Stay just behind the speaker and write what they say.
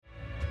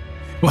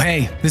Well,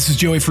 hey, this is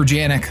Joey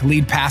Furjanic,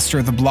 lead pastor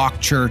of the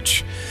Block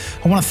Church.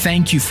 I want to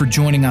thank you for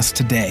joining us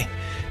today.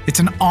 It's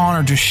an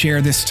honor to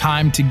share this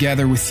time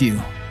together with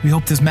you. We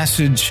hope this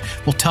message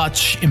will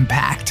touch,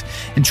 impact,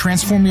 and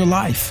transform your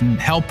life and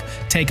help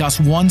take us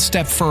one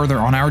step further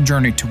on our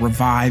journey to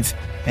revive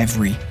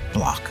every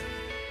block.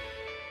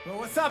 Well,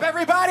 what's up,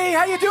 everybody?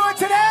 How you doing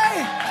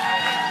today?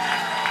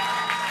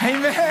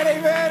 Amen,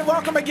 amen.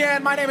 Welcome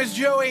again. My name is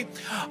Joey.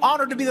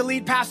 Honored to be the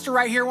lead pastor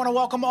right here. I want to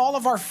welcome all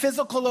of our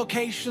physical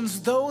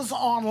locations, those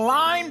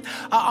online.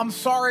 I'm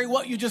sorry,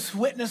 what you just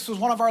witnessed was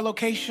one of our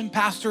location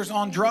pastors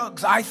on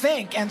drugs, I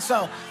think. And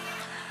so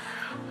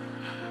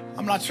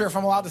I'm not sure if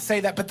I'm allowed to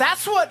say that, but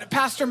that's what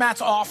Pastor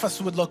Matt's office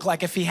would look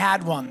like if he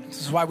had one. This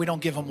is why we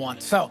don't give him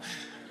one. So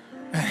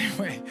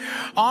anyway,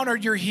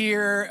 honored you're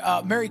here.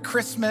 Merry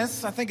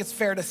Christmas. I think it's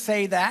fair to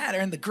say that. We're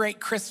in the great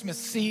Christmas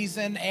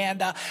season.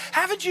 And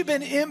haven't you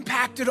been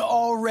impacted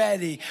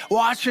already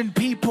watching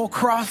people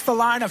cross the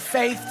line of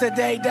faith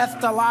today, death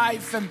to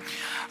life? And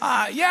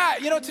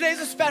today's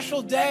a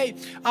special day.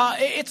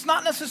 It's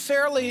not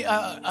necessarily,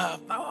 a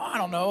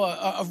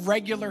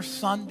regular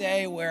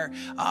Sunday where,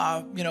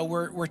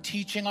 we're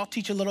teaching. I'll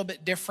teach a little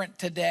bit different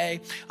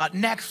today.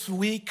 Next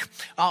week,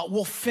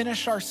 we'll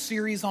finish our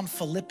series on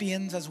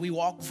Philippians as we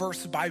walk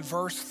verse by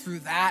verse through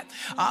that.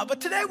 But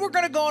today we're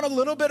going to go in a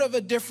little bit of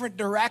a different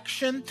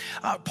direction,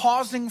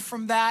 pausing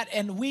from that.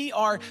 And we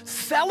are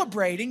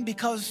celebrating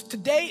because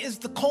today is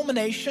the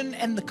culmination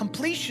and the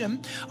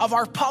completion of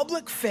our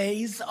public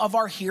phase of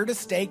our Here to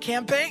Stay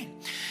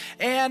campaign.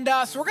 And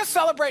so we're going to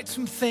celebrate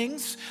some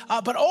things,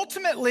 but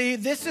ultimately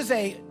this is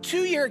a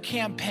 2-year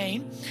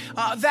campaign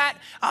that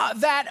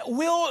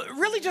will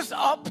really just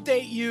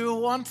update you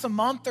once a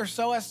month or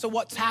so as to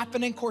what's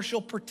happening. Of course,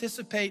 you'll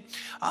participate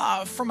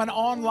from an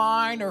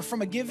online or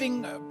from a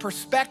giving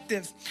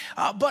perspective,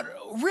 but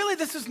really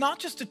this is not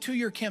just a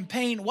 2-year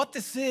campaign. What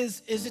this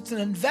is it's an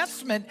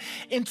investment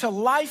into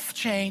life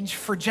change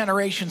for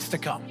generations to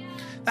come.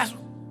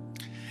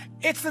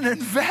 It's an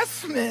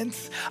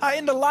investment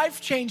into life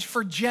change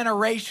for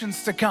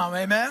generations to come,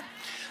 amen?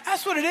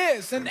 That's what it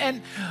is.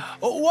 And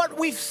what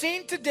we've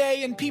seen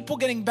today in people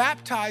getting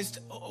baptized,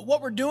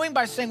 what we're doing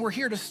by saying we're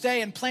here to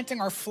stay and planting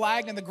our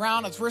flag in the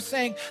ground is we're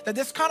saying that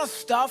this kind of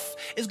stuff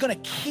is gonna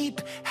keep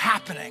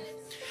happening.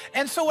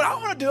 And so what I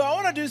want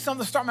to do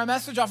something to start my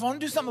message off. I want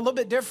to do something a little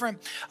bit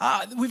different.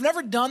 We've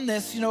never done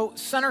this.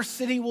 Center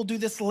City will do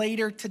this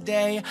later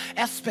today.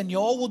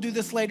 Espanol will do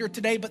this later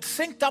today. But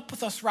synced up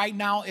with us right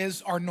now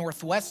is our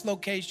Northwest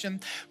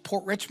location,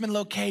 Port Richmond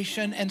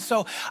location. And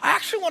so I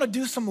actually want to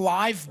do some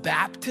live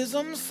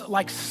baptisms,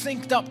 like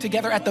synced up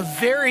together at the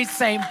very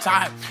same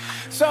time.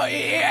 So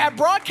at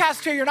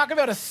broadcast here, you're not going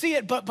to be able to see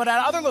it, but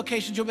at other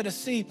locations, you'll be able to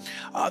see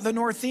the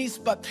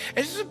Northeast. But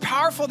it's just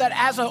powerful that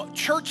as a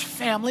church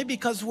family,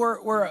 because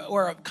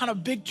we're a kind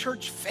of big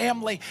church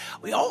family,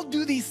 we all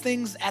do these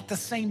things at the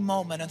same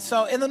moment. And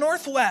so in the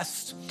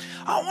Northwest,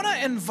 I want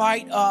to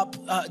invite up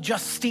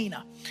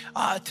Justina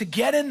to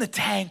get in the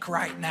tank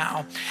right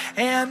now.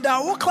 And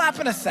we'll clap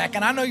in a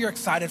second. I know you're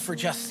excited for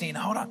Justina.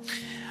 Hold on.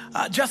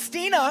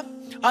 Justina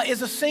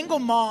is a single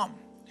mom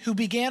who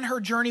began her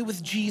journey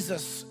with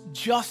Jesus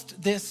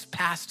just this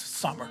past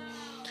summer.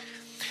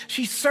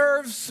 She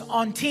serves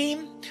on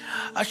team.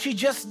 She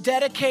just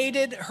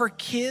dedicated her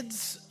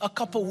kids a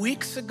couple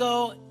weeks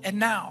ago, and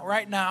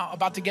right now,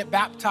 about to get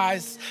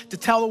baptized to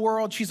tell the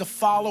world she's a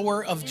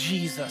follower of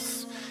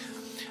Jesus.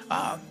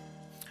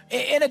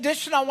 In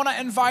addition, I want to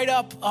invite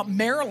up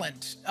Marilyn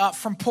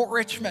from Port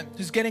Richmond,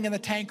 who's getting in the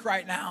tank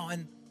right now.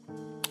 And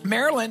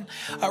Marilyn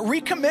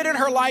recommitted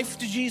her life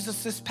to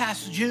Jesus this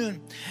past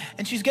June,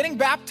 and she's getting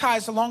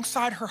baptized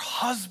alongside her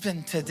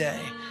husband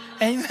today.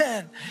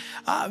 Amen.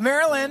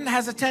 Marilyn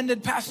has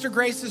attended Pastor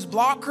Grace's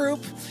block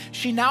group.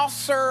 She now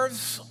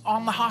serves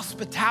on the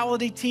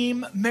hospitality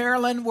team.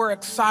 Marilyn, we're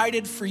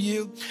excited for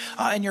you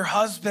and your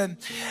husband.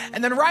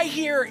 And then right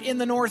here in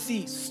the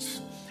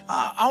Northeast,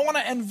 I want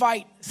to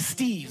invite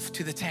Steve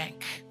to the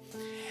tank.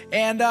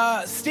 And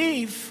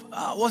Steve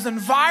was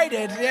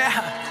invited.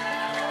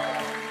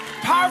 Yeah.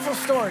 Powerful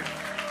story.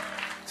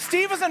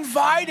 Steve was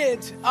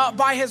invited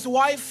by his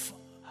wife,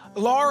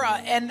 Laura,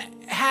 and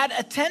had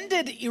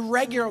attended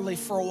irregularly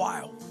for a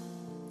while.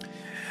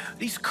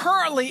 He's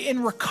currently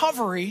in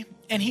recovery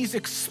and he's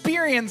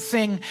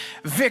experiencing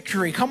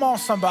victory. Come on,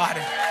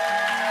 somebody.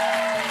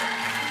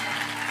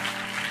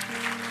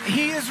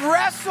 He has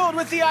wrestled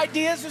with the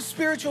ideas of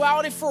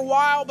spirituality for a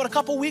while, but a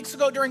couple weeks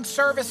ago during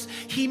service,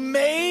 he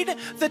made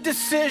the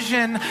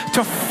decision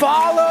to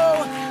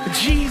follow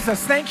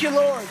Jesus. Thank you,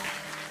 Lord.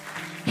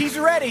 He's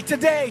ready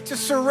today to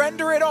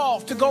surrender it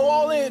all, to go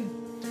all in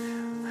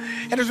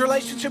his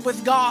relationship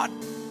with God.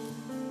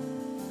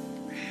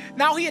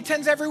 Now he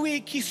attends every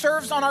week. He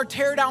serves on our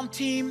teardown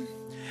team.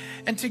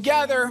 And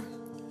together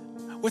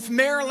with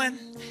Marilyn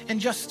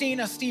and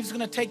Justina, Steve's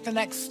gonna take the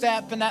next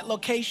step. And at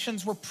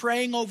locations, we're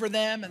praying over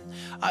them. And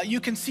you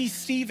can see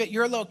Steve at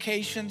your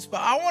locations, but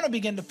I wanna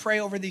begin to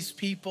pray over these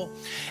people.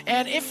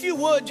 And if you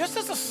would, just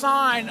as a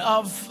sign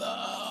of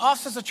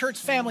us as a church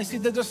family. See,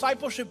 the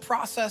discipleship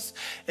process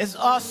is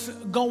us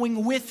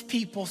going with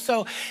people.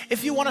 So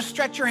if you want to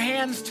stretch your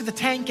hands to the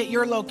tank at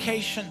your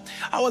location,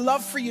 I would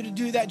love for you to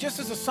do that just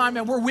as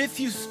assignment. We're with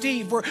you,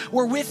 Steve.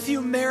 We're with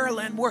you,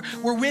 Marilyn. We're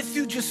with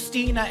you,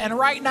 Justina. And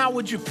right now,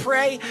 would you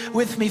pray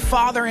with me?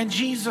 Father, in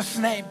Jesus'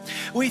 name,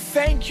 we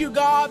thank you,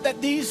 God,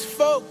 that these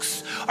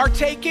folks are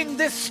taking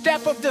this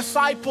step of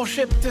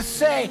discipleship to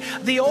say,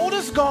 the old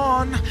is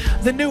gone,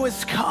 the new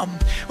has come.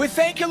 We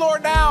thank you,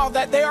 Lord, now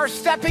that they are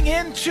stepping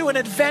into an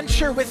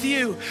adventure with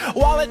you.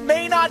 While it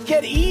may not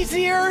get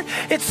easier,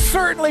 it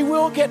certainly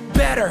will get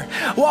better.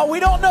 While we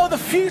don't know the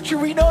future,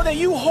 we know that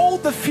you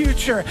hold the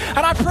future. And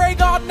I pray,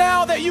 God,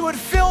 now that you would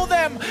fill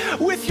them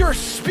with your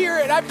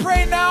Spirit. I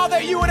pray now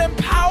that you would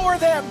empower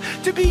them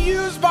to be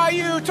used by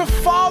you, to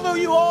follow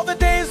you all the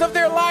days of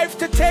their life,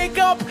 to take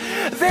up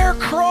their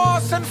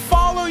cross and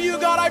follow you,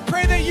 God. I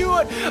pray that you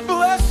would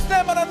bless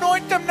them and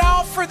anoint them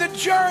now for the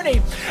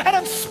journey and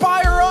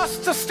inspire us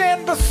to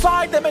stand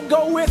beside them and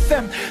go with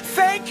them.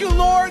 Thank you,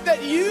 Lord,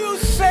 that you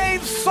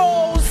save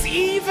souls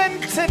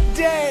even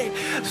today.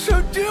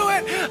 So do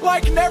it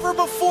like never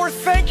before.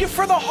 Thank you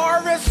for the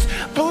harvest.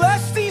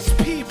 Bless these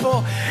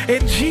people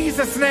in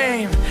Jesus'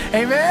 name.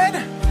 Amen.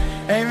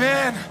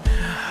 Amen.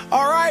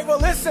 All right, well,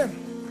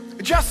 listen,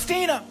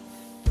 Justina,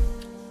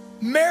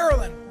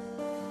 Marilyn,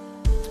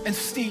 and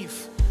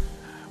Steve,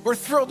 we're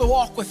thrilled to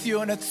walk with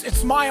you, and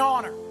it's my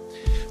honor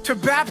to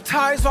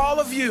baptize all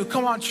of you.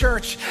 Come on,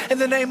 church, in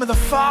the name of the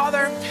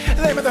Father, in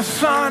the name of the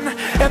Son,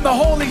 and the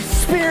Holy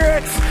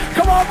Spirit.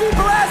 Come on, be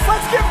blessed.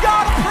 Let's give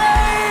God a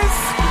praise.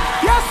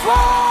 Yes,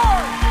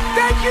 Lord.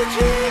 Thank you,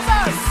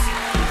 Jesus.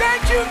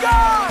 Thank you,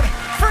 God,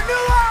 for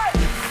new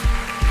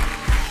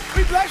life.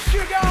 We bless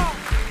you, God.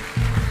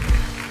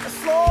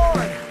 Yes,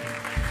 Lord.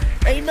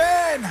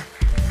 Amen.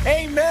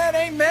 Amen.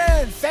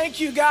 Amen. Thank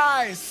you,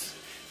 guys.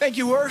 Thank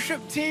you,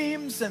 worship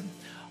teams, and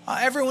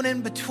everyone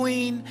in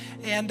between.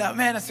 And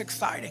man, it's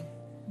exciting.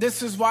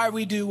 This is why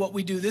we do what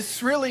we do.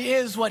 This really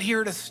is what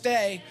Here to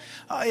Stay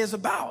is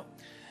about.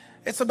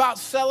 It's about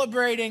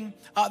celebrating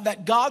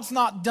that God's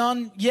not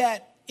done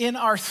yet in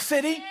our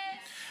city.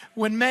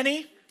 When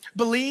many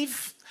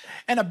believe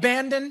and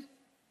abandon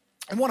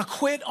and want to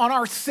quit on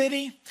our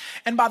city,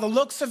 and by the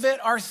looks of it,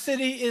 our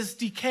city is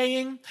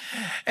decaying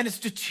and it's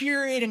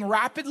deteriorating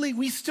rapidly,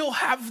 we still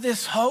have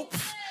this hope.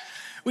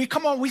 We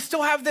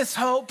still have this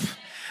hope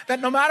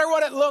that no matter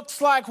what it looks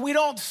like, we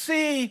don't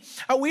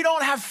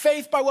have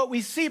faith by what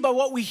we see, by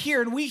what we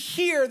hear. And we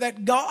hear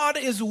that God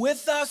is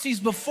with us. He's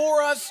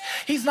before us.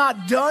 He's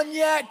not done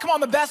yet. Come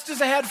on, the best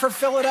is ahead for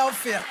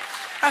Philadelphia.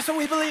 That's what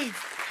we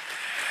believe.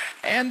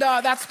 And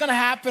that's going to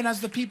happen as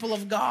the people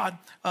of God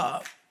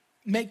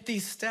make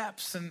these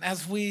steps and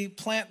as we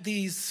plant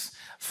these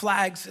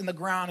flags in the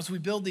ground, as we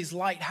build these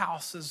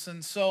lighthouses.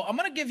 And so I'm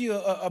going to give you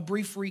a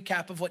brief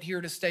recap of what Here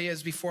to Stay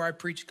is before I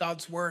preach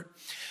God's word.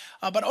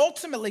 But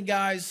ultimately,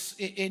 guys,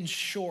 in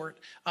short,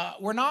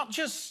 we're not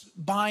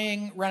just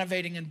buying,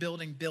 renovating, and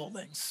building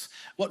buildings.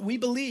 What we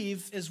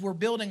believe is we're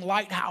building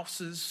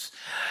lighthouses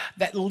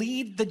that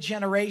lead the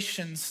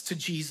generations to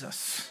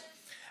Jesus.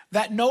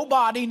 That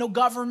nobody, no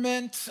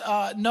government,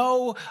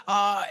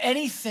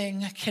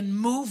 anything can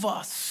move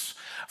us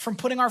from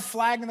putting our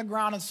flag in the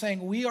ground and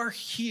saying, we are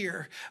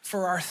here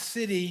for our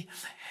city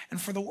and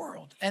for the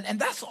world. And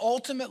that's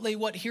ultimately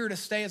what Here to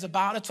Stay is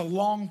about. It's a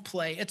long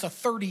play. It's a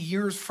 30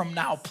 years from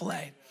now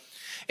play.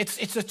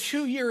 It's a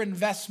 2-year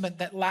investment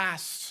that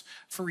lasts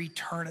for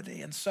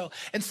eternity. And so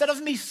instead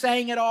of me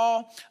saying it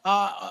all,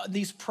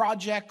 these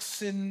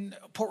projects in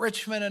Port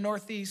Richmond and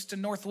Northeast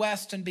and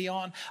Northwest and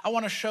beyond, I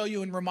want to show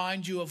you and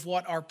remind you of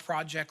what our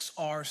projects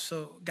are.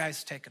 So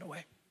guys, take it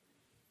away.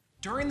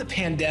 During the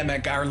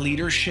pandemic, our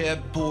leadership,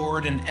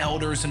 board, and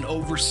elders and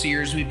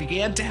overseers, we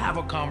began to have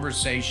a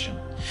conversation.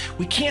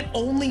 We can't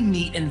only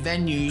meet in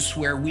venues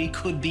where we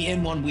could be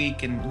in 1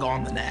 week and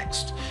gone the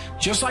next,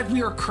 just like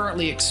we are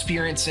currently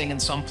experiencing in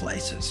some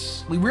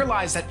places. We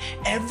realize that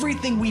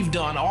everything we've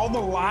done, all the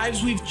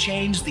lives we've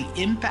changed, the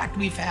impact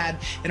we've had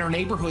in our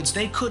neighborhoods,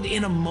 they could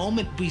in a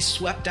moment be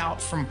swept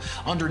out from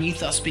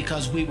underneath us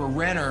because we were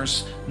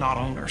renters, not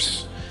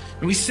owners.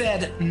 And we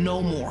said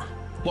no more.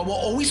 While we'll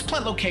always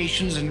plant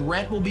locations and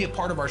rent will be a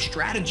part of our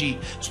strategy,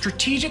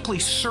 strategically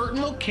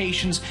certain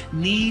locations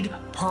need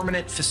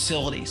permanent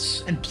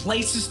facilities and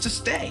places to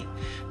stay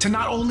to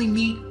not only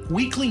meet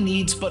weekly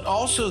needs, but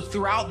also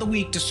throughout the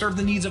week to serve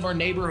the needs of our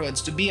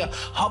neighborhoods, to be a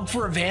hub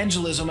for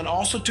evangelism, and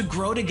also to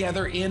grow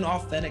together in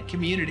authentic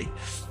community.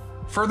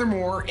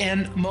 Furthermore,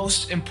 and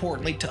most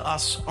importantly to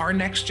us, our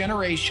next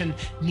generation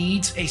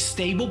needs a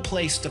stable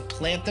place to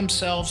plant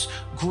themselves,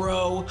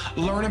 grow,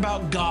 learn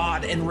about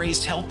God, and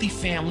raise healthy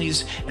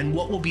families and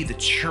what will be the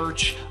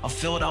Church of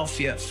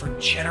Philadelphia for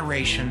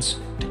generations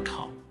to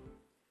come.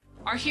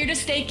 Our Here to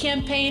Stay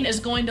campaign is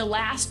going to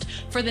last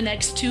for the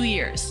next 2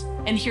 years,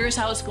 and here's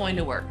how it's going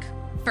to work.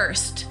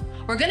 First,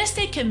 we're going to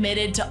stay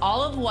committed to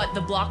all of what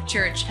the Block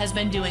Church has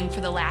been doing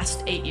for the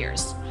last 8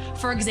 years.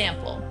 For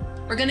example,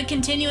 we're going to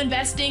continue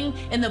investing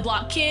in the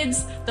Block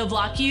Kids, the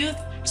Block Youth,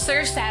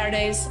 Serve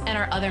Saturdays, and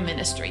our other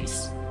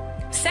ministries.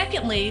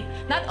 Secondly,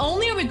 not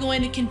only are we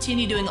going to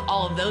continue doing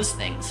all of those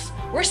things,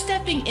 we're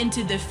stepping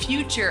into the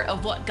future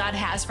of what God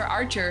has for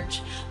our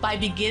church by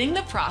beginning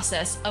the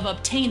process of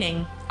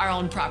obtaining our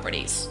own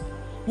properties.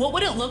 What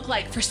would it look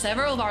like for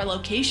several of our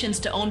locations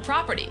to own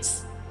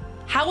properties?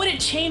 How would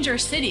it change our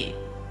city?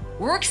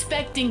 We're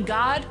expecting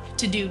God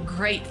to do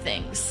great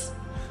things.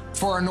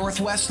 For our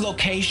Northwest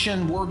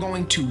location, we're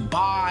going to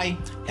buy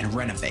and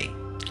renovate.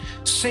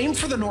 Same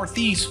for the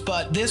Northeast,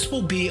 but this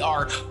will be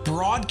our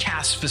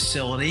broadcast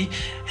facility,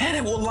 and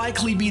it will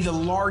likely be the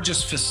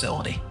largest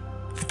facility.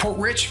 For Port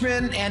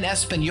Richmond and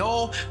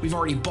Espanol, we've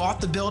already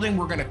bought the building.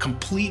 We're going to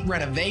complete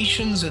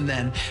renovations and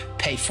then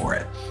pay for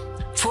it.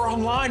 For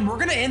online, we're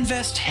going to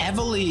invest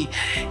heavily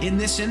in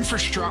this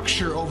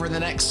infrastructure over the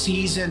next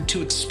season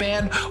to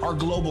expand our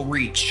global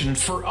reach. And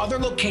for other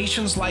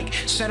locations like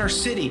Center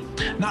City,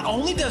 not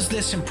only does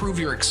this improve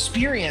your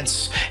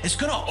experience, it's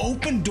going to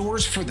open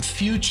doors for the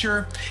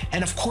future.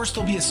 And of course,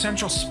 there'll be a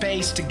central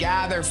space to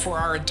gather for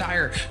our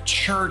entire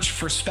church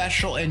for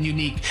special and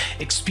unique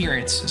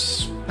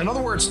experiences. In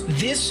other words,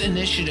 this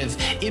initiative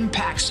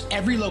impacts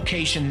every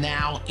location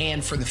now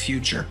and for the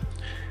future.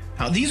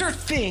 Now, these are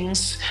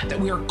things that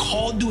we are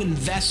called to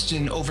invest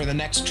in over the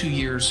next 2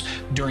 years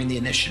during the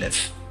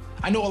initiative.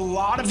 I know a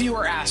lot of you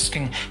are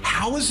asking,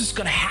 how is this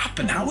going to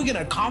happen? How are we going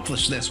to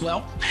accomplish this?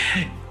 Well,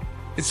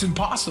 it's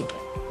impossible.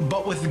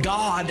 But with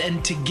God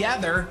and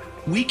together,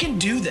 we can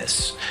do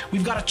this.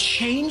 We've got to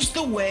change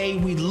the way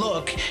we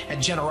look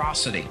at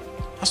generosity.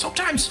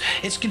 Sometimes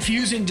it's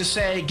confusing to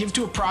say, give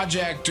to a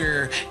project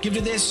or give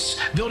to this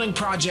building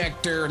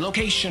project or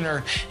location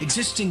or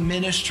existing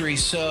ministry.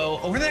 So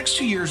over the next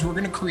 2 years, we're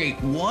going to create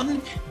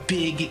one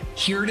big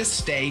Here to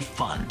Stay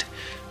fund.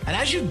 And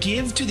as you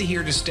give to the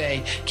Here to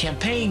Stay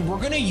campaign, we're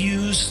going to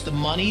use the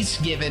monies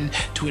given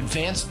to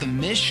advance the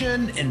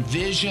mission and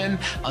vision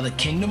of the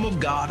kingdom of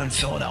God in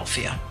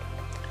Philadelphia.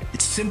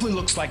 It simply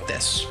looks like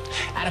this.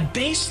 At a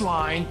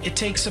baseline, it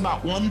takes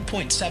about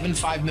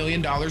 $1.75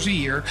 million a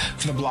year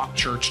for the Block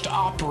Church to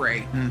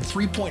operate, and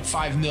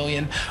 $3.5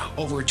 million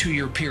over a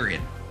 2-year period.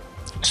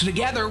 So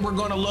together, we're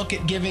going to look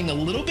at giving a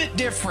little bit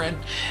different,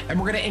 and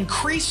we're going to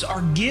increase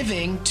our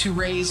giving to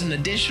raise an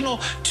additional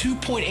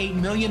 $2.8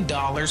 million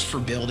for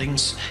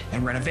buildings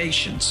and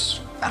renovations.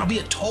 That'll be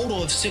a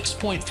total of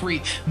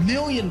 $6.3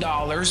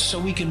 million so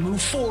we can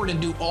move forward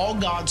and do all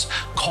God's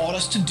called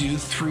us to do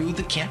through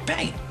the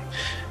campaign.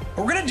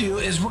 What we're going to do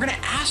is we're going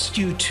to ask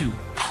you to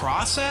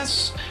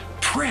process,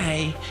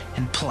 pray,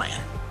 and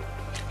plan.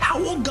 How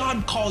will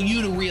God call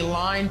you to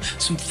realign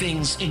some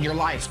things in your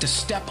life, to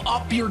step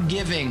up your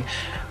giving,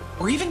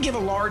 or even give a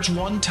large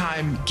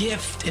one-time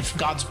gift if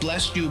God's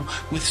blessed you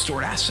with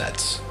stored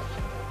assets?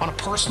 On a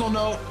personal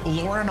note,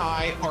 Lauren and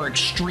I are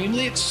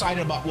extremely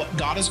excited about what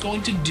God is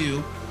going to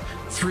do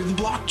through the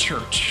Block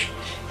Church,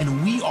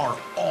 and we are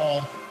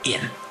all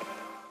in.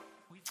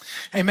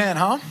 Amen,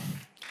 huh?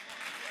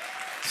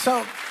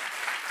 So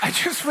I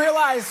just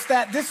realized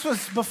that this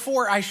was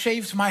before I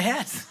shaved my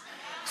head.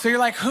 So you're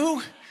like,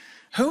 who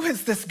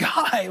is this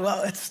guy?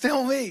 Well, it's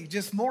still me,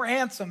 just more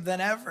handsome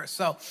than ever.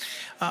 So,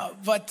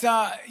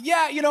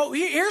 yeah, you know,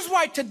 here's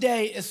why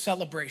today is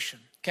celebration.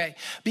 Okay,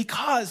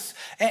 because,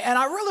 and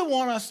I really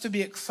want us to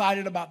be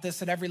excited about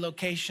this at every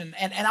location.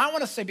 And I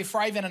want to say before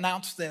I even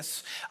announce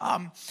this,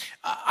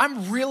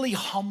 I'm really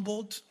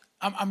humbled.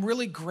 I'm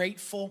really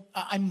grateful.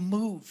 I'm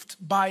moved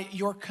by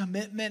your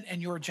commitment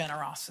and your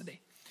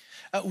generosity.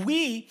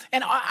 We,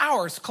 and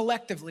ours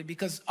collectively,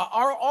 because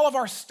all of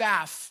our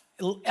staff,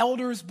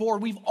 elders,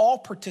 board, we've all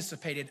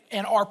participated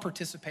and are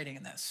participating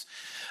in this.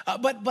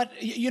 But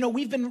you know,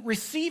 we've been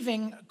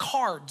receiving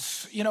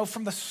cards, you know,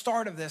 from the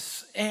start of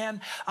this.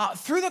 And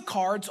through the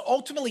cards,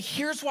 ultimately,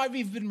 here's why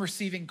we've been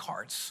receiving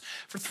cards,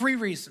 for 3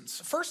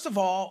 reasons. First of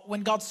all,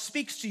 when God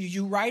speaks to you,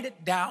 you write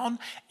it down,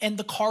 and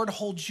the card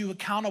holds you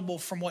accountable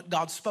from what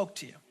God spoke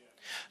to you.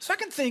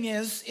 Second thing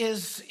is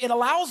it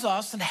allows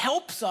us and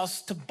helps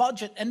us to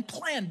budget and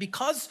plan.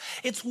 Because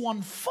it's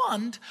one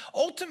fund,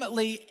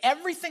 ultimately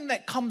everything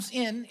that comes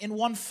in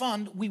one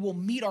fund, we will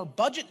meet our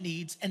budget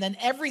needs, and then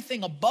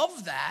everything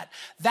above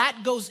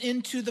that goes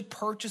into the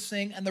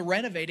purchasing and the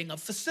renovating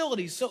of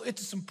facilities. So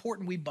it's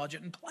important we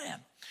budget and plan.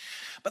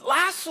 But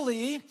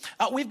lastly,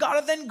 we've got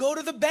to then go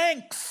to the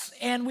banks,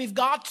 and we've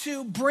got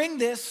to bring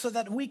this so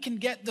that we can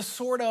get the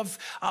sort of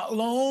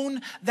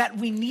loan that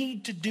we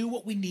need to do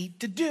what we need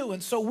to do.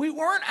 And so we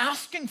weren't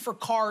asking for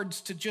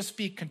cards to just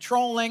be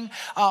controlling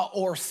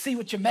or see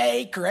what you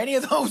make or any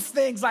of those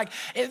things. Like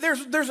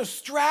there's a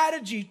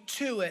strategy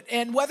to it.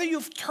 And whether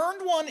you've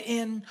turned one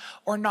in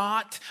or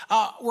not,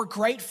 we're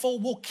grateful.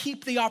 We'll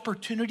keep the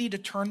opportunity to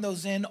turn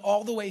those in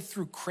all the way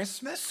through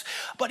Christmas.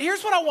 But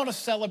here's what I want to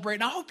celebrate,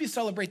 and I hope you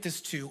celebrate this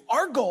too.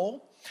 Our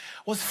goal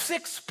was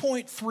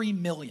 $6.3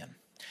 million.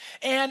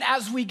 And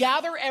as we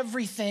gather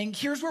everything,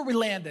 here's where we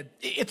landed.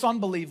 It's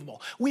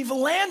unbelievable. We've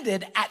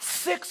landed at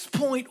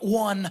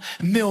 $6.1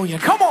 million.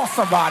 Come on,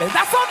 somebody.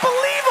 That's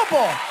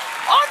unbelievable.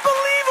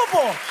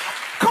 Unbelievable.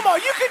 Come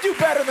on, you can do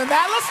better than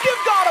that. Let's give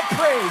God a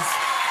praise.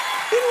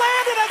 We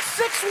landed at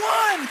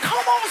 6.1.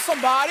 Come on,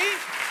 somebody.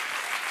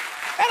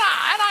 And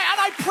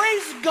I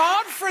praise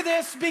God for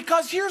this,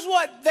 because here's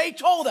what they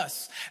told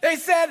us. They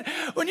said,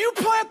 when you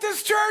plant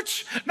this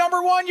church,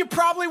 number one, you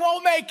probably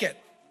won't make it.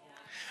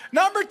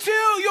 Number two,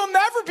 you'll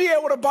never be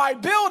able to buy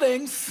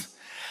buildings.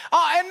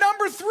 And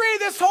number three,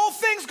 this whole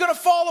thing's gonna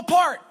fall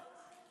apart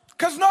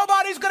because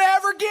nobody's gonna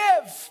ever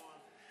give.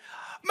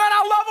 Man,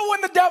 I love it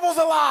when the devil's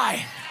a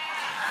lie.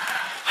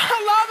 I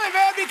love it,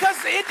 man, because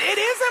it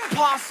is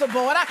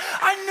impossible. And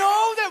I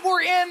know that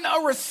we're in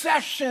a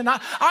recession.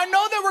 I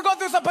know that we're going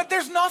through something, but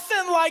there's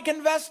nothing like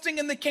investing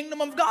in the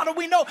kingdom of God. And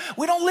we know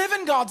we don't live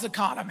in God's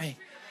economy.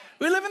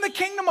 We live in the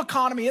kingdom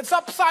economy. It's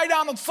upside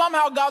down, and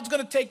somehow God's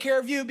going to take care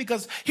of you,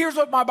 because here's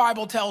what my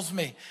Bible tells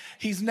me.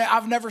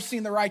 I've never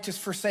seen the righteous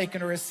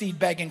forsaken or his seed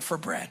begging for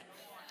bread.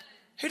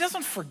 He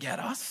doesn't forget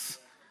us.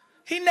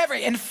 He never,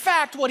 in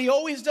fact, what he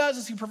always does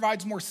is he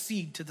provides more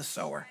seed to the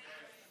sower.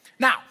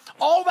 Now,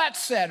 all that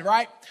said,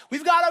 right,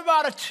 we've got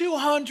about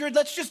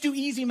let's just do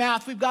easy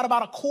math. We've got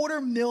about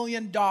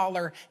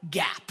 $250,000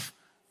 gap.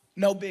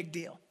 No big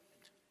deal.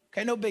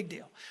 Okay, no big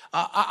deal.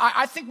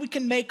 I think we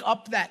can make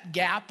up that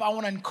gap. I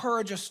want to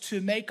encourage us to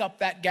make up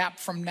that gap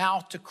from now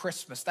to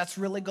Christmas. That's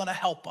really going to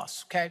help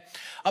us, okay?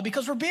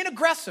 Because we're being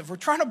aggressive. We're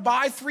trying to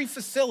buy 3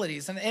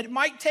 facilities, and it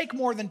might take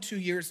more than 2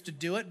 years to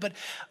do it,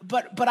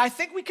 but I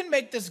think we can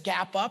make this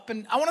gap up.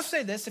 And I want to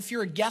say this: if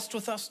you're a guest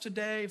with us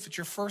today, if it's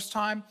your first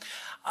time,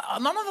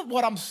 none of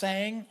what I'm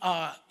saying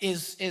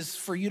is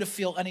for you to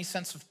feel any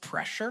sense of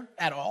pressure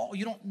at all.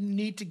 You don't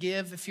need to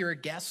give if you're a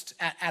guest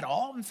at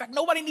all. In fact,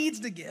 nobody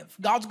needs to give.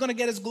 God's going to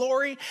get his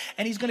glory,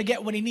 and he's going to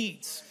get what he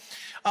needs.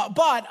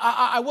 But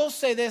I will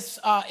say this,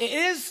 it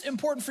is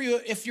important for you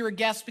if you're a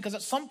guest, because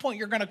at some point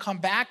you're going to come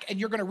back and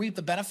you're going to reap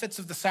the benefits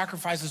of the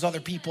sacrifices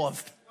other people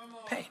have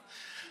paid.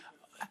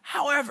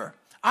 However,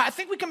 I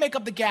think we can make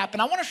up the gap,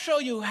 and I want to show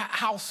you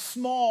how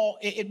small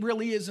it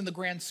really is in the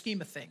grand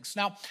scheme of things.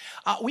 Now,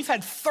 we've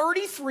had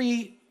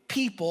 33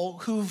 people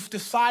who've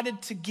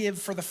decided to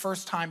give for the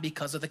first time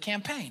because of the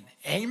campaign.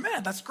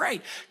 Amen, that's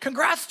great.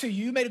 Congrats to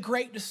you, you made a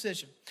great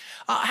decision.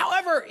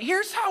 However,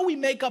 here's how we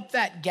make up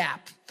that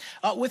gap.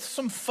 With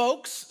some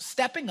folks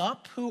stepping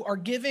up who are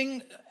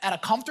giving at a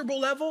comfortable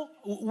level,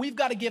 we've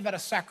got to give at a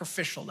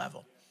sacrificial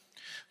level.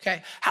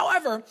 Okay.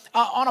 However,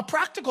 on a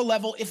practical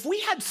level, if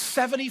we had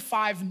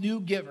 75 new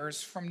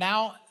givers from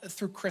now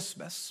through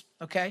Christmas,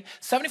 okay,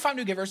 75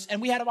 new givers, and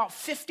we had about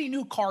 50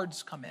 new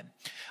cards come in,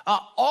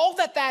 all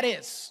that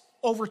is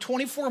over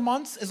 24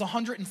 months is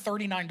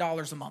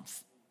 $139 a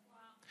month.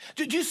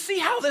 Do you see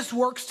how this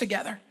works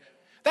together?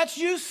 That's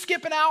you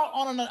skipping out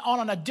on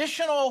an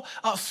additional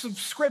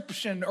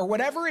subscription or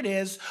whatever it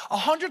is,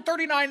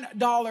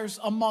 $139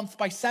 a month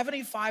by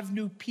 75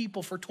 new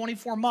people for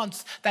 24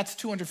 months, that's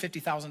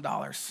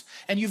 $250,000.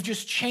 And you've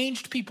just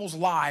changed people's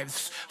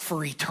lives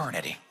for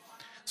eternity.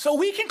 So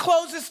we can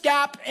close this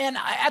gap, and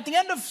at the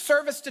end of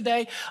service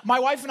today, my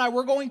wife and I,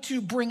 we're going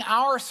to bring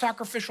our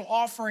sacrificial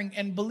offering,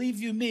 and believe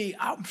you me,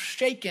 I'm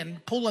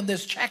shaking pulling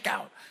this check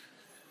out.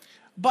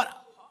 But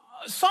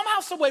somehow,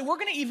 some way, we're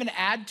gonna even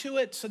add to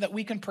it so that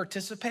we can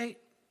participate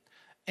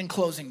in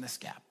closing this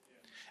gap.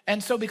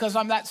 And so because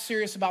I'm that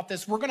serious about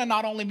this, we're gonna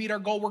not only meet our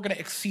goal, we're gonna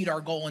exceed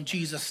our goal in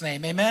Jesus'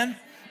 name, amen?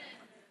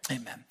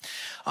 Amen.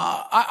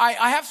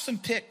 I have some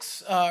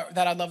pics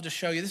that I'd love to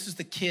show you. This is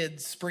the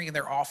kids bringing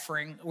their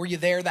offering. Were you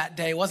there that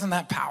day? Wasn't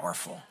that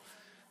powerful?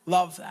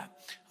 Love that.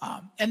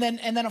 And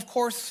then of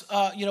course,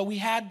 we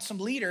had some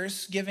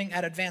leaders giving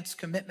at Advanced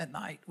Commitment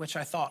Night, which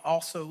I thought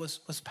also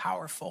was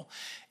powerful.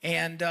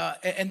 And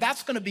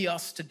that's going to be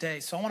us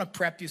today. So I want to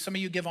prep you. Some of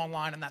you give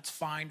online, and that's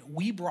fine.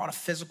 We brought a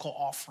physical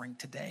offering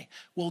today.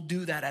 We'll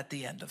do that at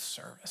the end of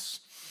service.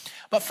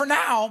 But for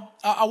now,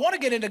 I want to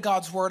get into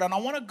God's word, and I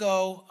want to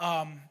go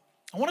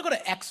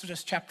to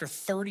Exodus chapter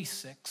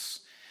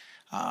 36,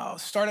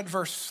 start at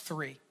verse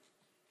 3.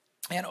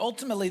 And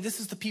ultimately, this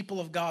is the people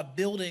of God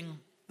building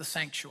the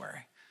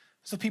sanctuary.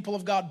 It's the people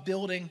of God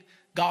building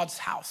God's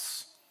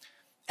house.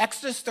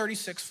 Exodus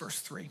 36, verse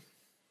 3.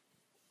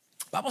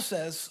 The Bible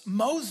says,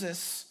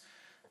 Moses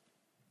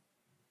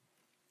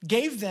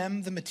gave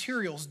them the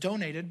materials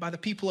donated by the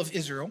people of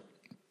Israel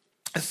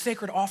as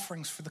sacred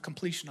offerings for the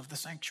completion of the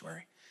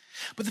sanctuary.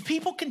 But the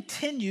people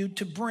continued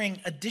to bring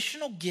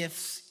additional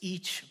gifts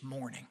each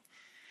morning.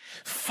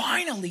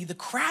 Finally, the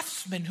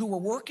craftsmen who were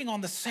working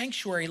on the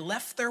sanctuary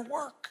left their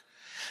work.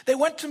 They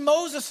went to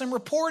Moses and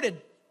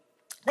reported,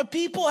 the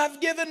people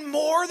have given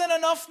more than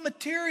enough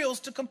materials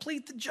to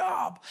complete the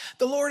job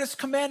the Lord has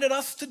commanded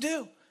us to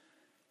do.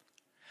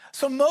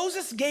 So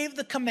Moses gave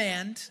the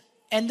command,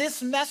 and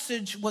this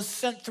message was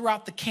sent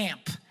throughout the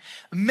camp.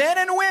 Men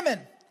and women,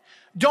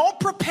 don't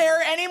prepare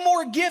any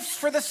more gifts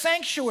for the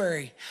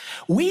sanctuary.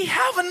 We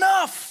have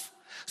enough.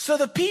 So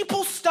the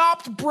people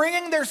stopped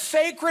bringing their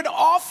sacred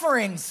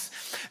offerings.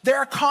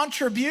 Their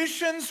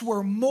contributions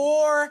were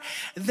more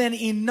than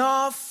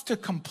enough to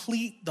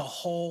complete the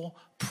whole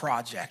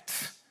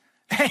project.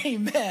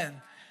 Amen.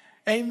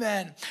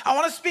 Amen. I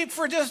want to speak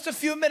for just a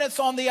few minutes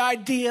on the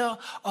idea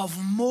of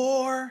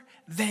more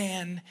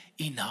than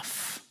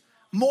enough.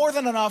 More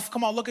than enough.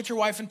 Come on, look at your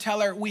wife and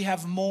tell her we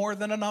have more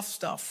than enough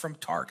stuff from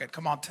Target.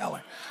 Come on, tell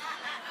her.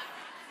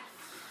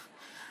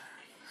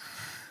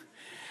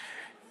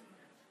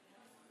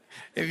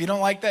 If you don't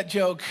like that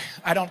joke,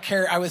 I don't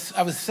care. I was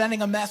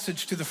sending a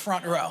message to the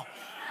front row.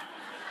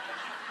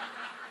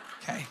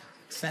 Okay,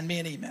 send me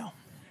an email.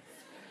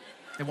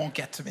 It won't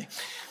get to me.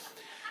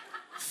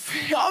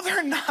 The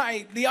other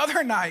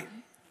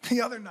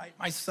night,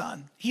 my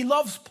son, he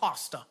loves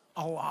pasta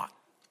a lot,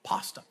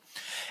 pasta.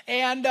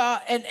 And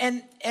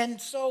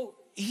so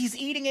he's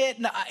eating it,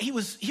 and he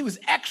was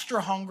extra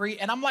hungry,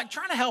 and I'm like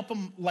trying to help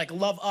him like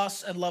love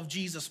us and love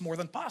Jesus more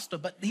than pasta,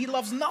 but he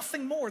loves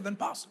nothing more than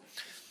pasta.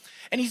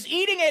 And he's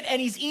eating it, and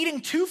he's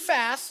eating too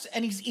fast,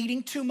 and he's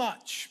eating too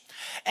much.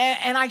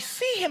 And I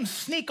see him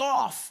sneak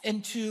off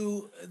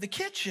into the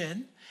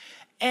kitchen,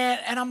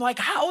 and I'm like,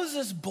 how is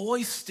this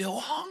boy still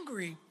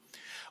hungry?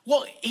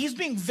 Well, he's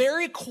being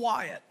very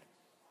quiet.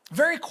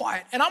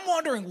 And I'm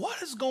wondering,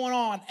 what is going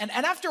on? And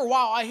after a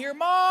while, I hear,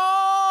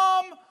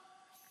 Mom.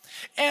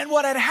 And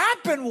what had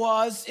happened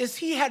is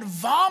he had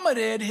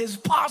vomited his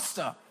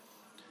pasta.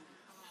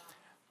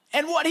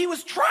 And what he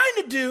was trying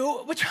to do,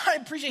 which I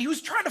appreciate, he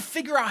was trying to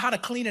figure out how to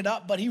clean it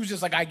up, but he was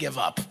just like, I give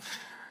up.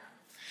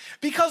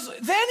 Because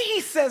then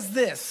he says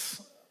this.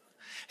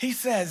 He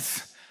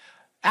says,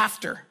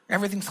 after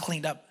everything's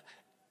cleaned up,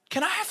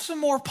 can I have some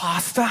more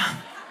pasta?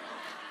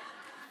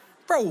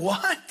 Bro,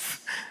 what?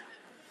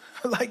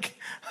 Like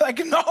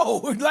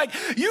no, like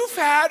you've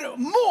had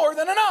more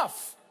than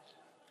enough.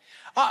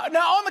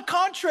 Now, on the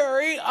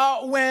contrary,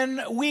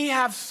 when we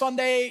have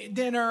Sunday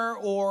dinner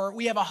or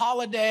we have a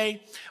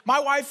holiday, my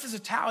wife is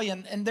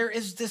Italian, and there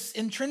is this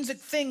intrinsic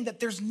thing that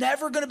there's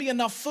never going to be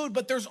enough food,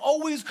 but there's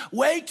always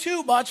way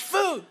too much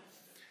food.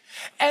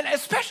 And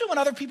especially when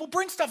other people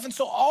bring stuff. And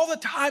so all the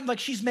time, like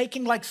she's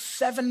making like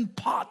 7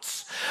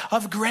 pots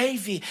of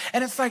gravy.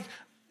 And it's like,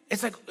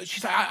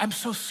 she's like, I'm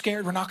so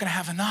scared we're not going to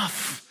have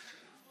enough.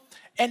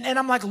 And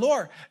I'm like,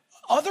 Lord,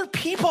 other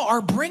people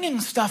are bringing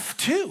stuff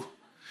too.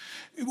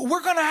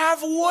 We're going to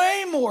have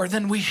way more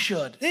than we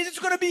should. It's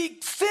going to be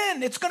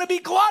sin. It's going to be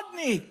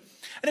gluttony.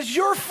 And it's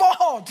your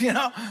fault, you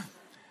know?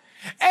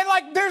 And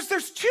like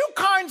there's 2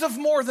 kinds of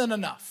more than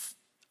enough.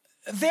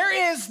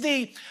 There is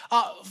the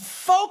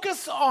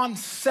focus on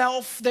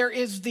self. There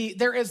is the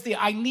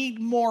I need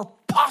more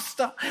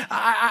pasta.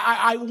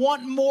 I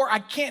want more. I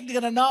can't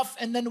get enough.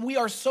 And then we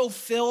are so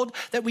filled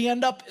that we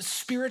end up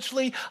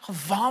spiritually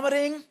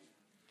vomiting,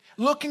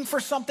 looking for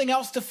something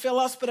else to fill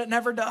us, but it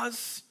never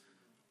does.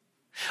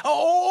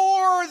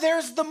 Or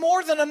there's the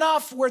more than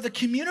enough where the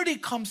community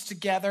comes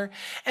together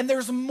and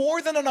there's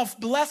more than enough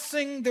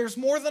blessing, there's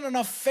more than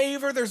enough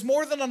favor, there's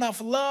more than enough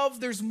love,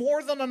 there's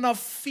more than enough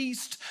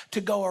feast to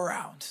go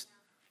around.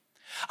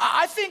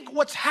 I think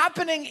what's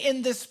happening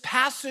in this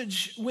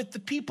passage with the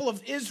people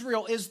of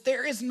Israel is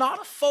there is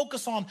not a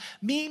focus on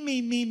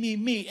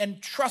me,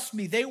 and trust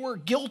me, they were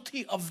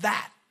guilty of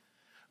that.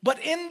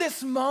 But in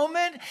this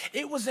moment,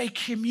 it was a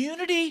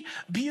community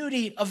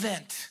beauty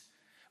event.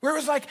 Where it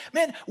was like,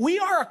 man, we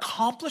are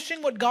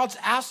accomplishing what God's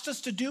asked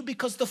us to do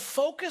because the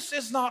focus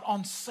is not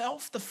on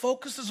self, the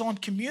focus is on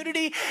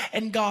community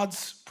and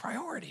God's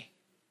priority.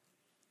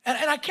 And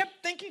I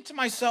kept thinking to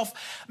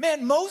myself,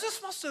 man,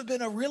 Moses must have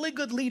been a really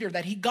good leader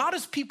that he got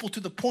his people to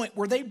the point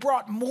where they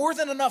brought more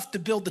than enough to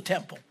build the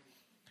temple.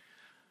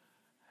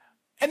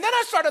 And then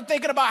I started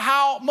thinking about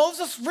how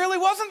Moses really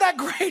wasn't that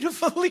great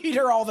of a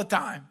leader all the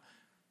time.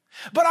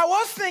 But I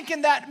was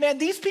thinking that, man,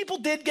 these people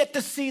did get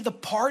to see the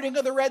parting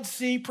of the Red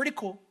Sea. Pretty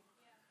cool.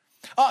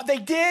 They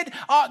did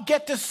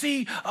get to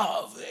see,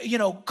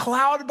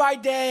 cloud by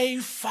day,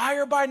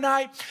 fire by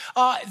night.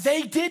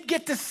 They did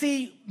get to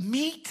see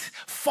meat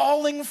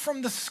falling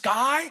from the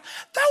sky.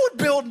 That would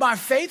build my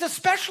faith,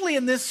 especially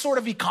in this sort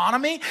of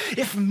economy.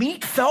 If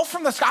meat fell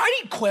from the sky,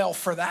 I'd eat quail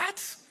for that.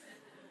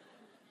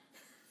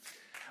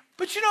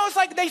 But it's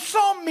like they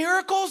saw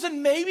miracles,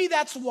 and maybe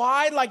that's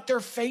why their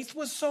faith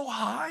was so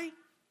high.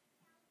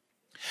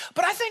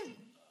 But I think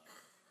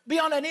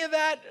beyond any of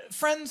that,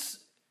 friends,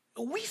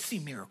 we see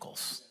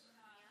miracles.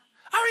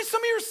 I mean,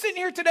 some of you are sitting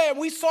here today and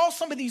we saw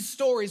some of these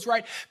stories,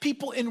 right?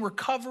 People in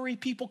recovery,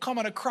 people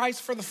coming to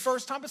Christ for the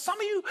first time. But some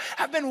of you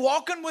have been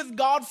walking with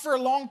God for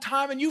a long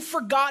time and you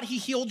forgot he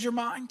healed your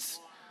minds.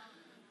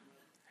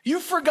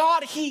 You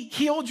forgot he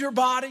healed your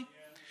body.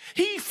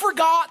 You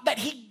forgot that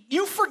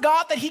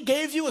he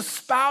gave you a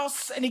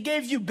spouse and he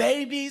gave you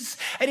babies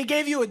and he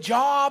gave you a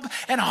job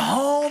and a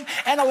home.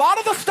 And a lot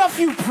of the stuff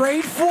you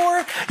prayed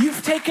for,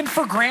 you've taken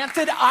for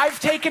granted. I've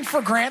taken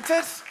for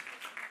granted,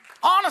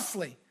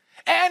 honestly.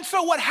 And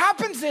so what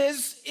happens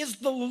is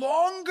the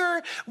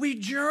longer we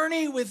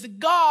journey with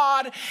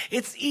God,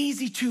 it's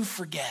easy to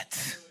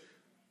forget.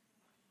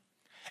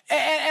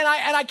 And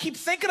I keep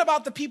thinking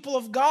about the people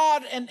of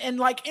God and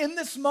like in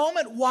this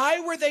moment, why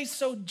were they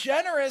so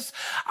generous?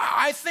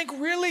 I think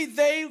really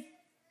they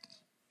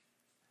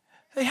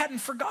hadn't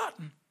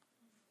forgotten.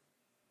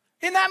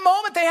 In that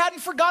moment, they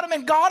hadn't forgotten,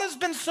 and God has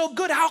been so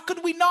good. How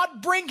could we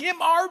not bring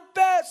him our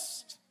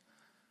best?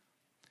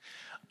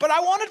 But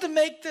I wanted to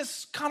make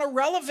this kind of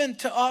relevant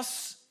to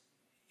us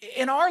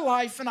in our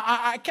life, and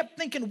I kept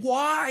thinking,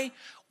 why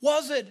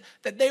was it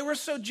that they were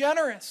so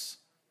generous?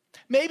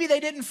 Maybe they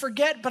didn't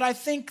forget, but I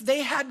think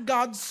they had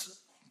God's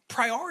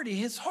priority,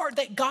 his heart,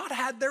 that God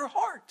had their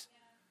heart.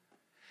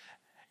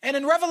 And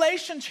in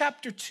Revelation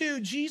chapter 2,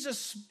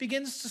 Jesus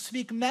begins to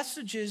speak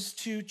messages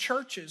to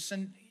churches,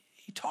 and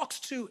he talks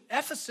to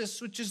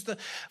Ephesus, which is the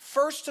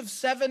first of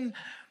 7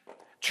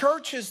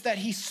 churches that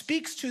he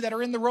speaks to that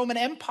are in the Roman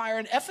Empire.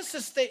 And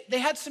Ephesus, they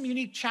had some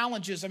unique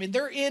challenges. I mean,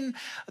 they're in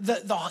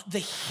the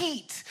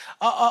heat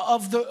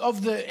of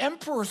the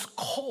emperor's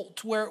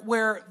cult,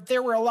 where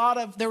there was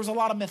a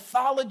lot of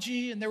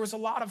mythology, and there was a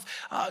lot of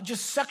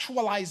just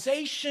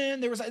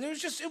sexualization.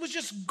 It was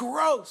just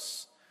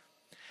gross.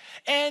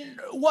 And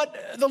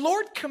what the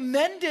Lord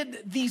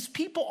commended these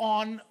people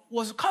on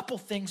was a couple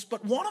things,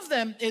 but one of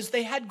them is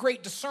they had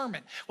great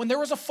discernment. When there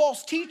was a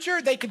false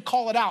teacher, they could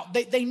call it out.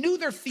 They knew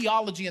their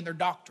theology and their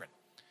doctrine.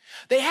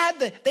 They had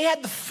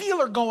the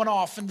feeler going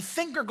off and the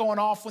finger going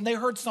off when they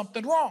heard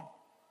something wrong.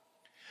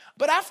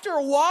 But after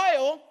a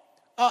while,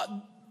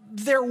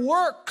 their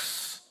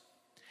works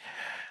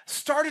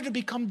started to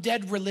become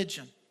dead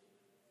religion.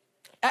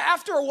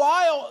 After a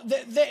while,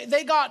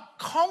 they got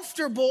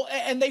comfortable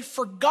and they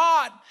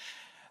forgot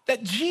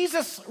that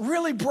Jesus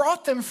really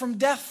brought them from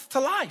death to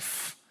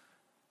life.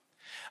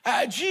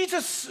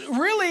 Jesus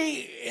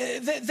really,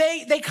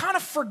 they kind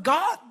of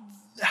forgot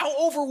how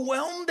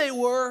overwhelmed they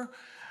were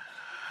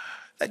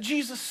that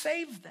Jesus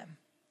saved them.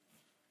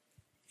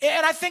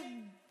 And I think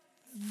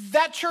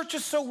that church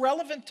is so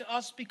relevant to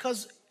us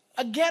because,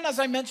 again, as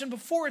I mentioned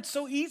before, it's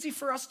so easy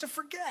for us to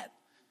forget.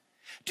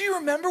 Do you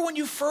remember when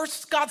you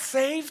first got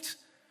saved?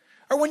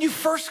 Or when you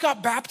first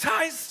got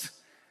baptized?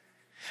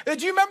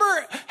 Do you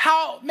remember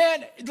how,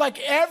 man, like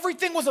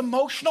everything was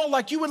emotional?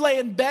 Like you would lay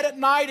in bed at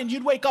night and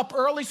you'd wake up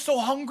early so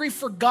hungry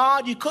for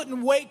God. You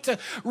couldn't wait to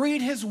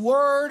read his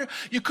word.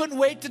 You couldn't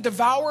wait to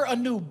devour a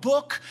new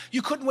book.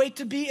 You couldn't wait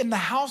to be in the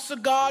house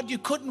of God. You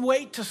couldn't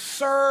wait to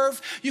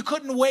serve. You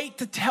couldn't wait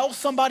to tell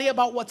somebody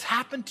about what's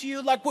happened to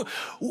you. Like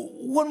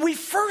when we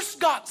first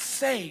got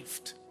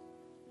saved,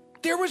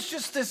 there was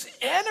just this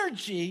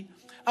energy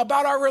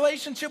about our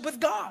relationship with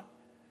God.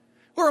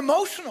 We're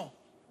emotional.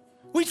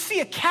 We'd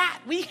see a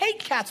cat. We hate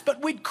cats, but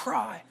we'd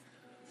cry.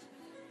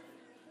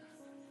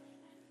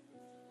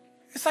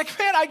 It's like,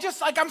 man,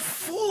 I'm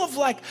full of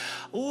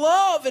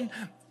love and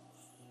I'm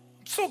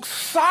so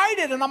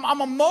excited and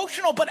I'm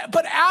emotional.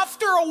 But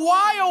after a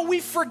while,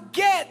 we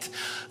forget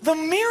the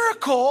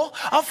miracle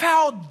of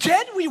how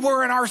dead we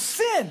were in our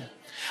sin.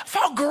 Of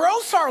how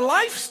gross our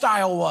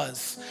lifestyle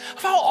was,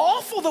 of how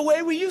awful the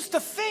way we used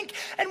to think,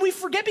 and we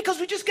forget because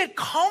we just get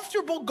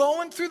comfortable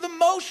going through the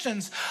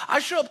motions. I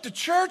show up to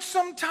church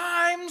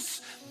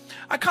sometimes.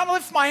 I kind of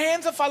lift my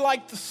hands if I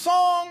like the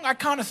song. I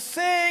kind of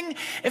sing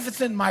if it's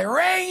in my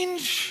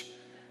range.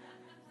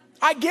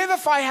 I give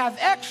if I have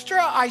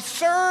extra. I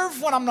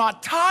serve when I'm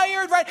not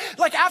tired, right?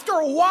 Like after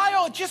a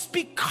while, it just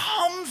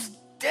becomes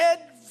dead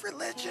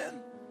religion.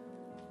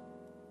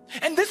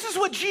 And this is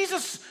what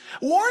Jesus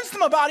warns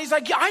them about. He's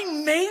like, I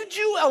made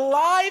you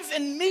alive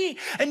in me.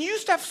 And you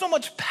used to have so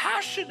much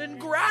passion and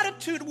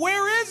gratitude.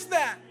 Where is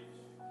that?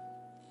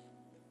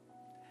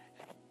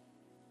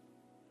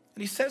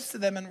 And he says to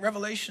them in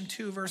Revelation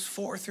 2, verse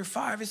 4 through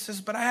 5, he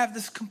says, but I have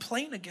this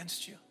complaint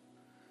against you.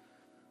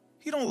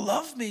 You don't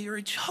love me or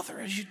each other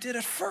as you did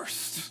at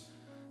first.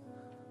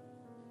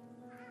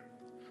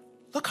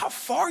 Look how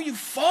far you've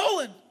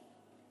fallen.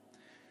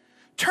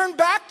 Turn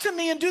back to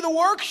me and do the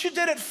works you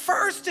did at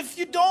first. If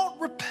you don't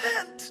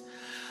repent,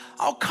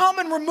 I'll come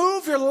and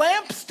remove your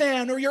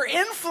lampstand or your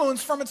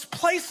influence from its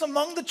place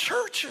among the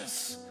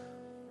churches.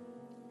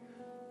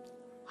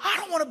 I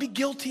don't want to be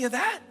guilty of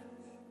that.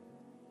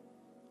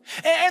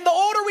 And the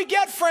older we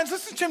get, friends,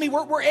 listen to me,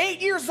 we're 8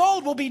 years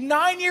old. We'll be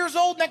 9 years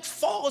old next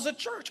fall as a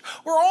church.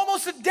 We're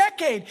almost a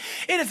decade.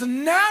 It is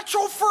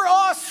natural for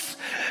us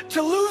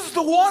to lose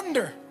the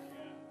wonder.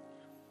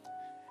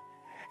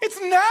 It's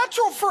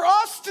natural for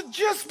us to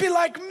just be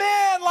like,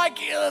 man, like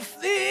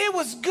it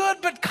was good,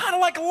 but kind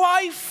of like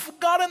life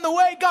got in the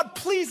way. God,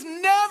 please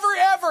never,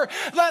 ever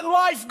let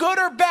life, good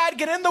or bad,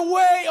 get in the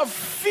way of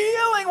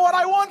feeling what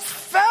I once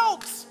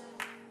felt.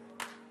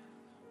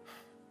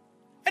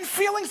 And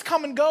feelings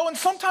come and go, and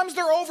sometimes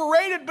they're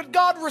overrated, but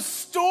God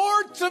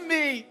restored to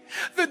me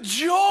the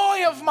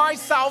joy of my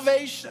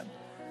salvation.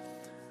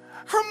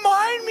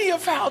 Remind me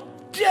of how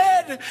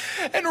dead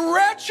and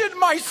wretched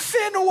my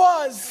sin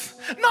was.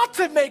 Not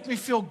to make me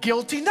feel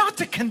guilty, not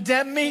to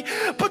condemn me,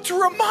 but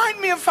to remind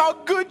me of how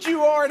good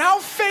you are and how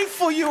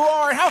faithful you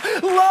are and how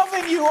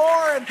loving you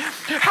are and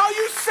how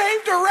you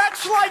saved a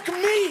wretch like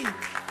me.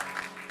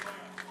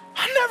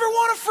 I never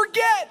want to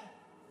forget.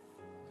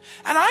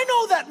 And I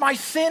know that my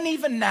sin,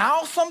 even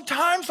now,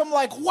 sometimes I'm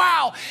like,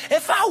 wow,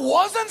 if I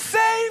wasn't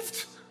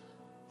saved,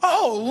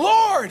 oh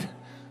Lord.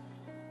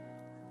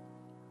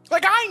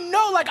 Like I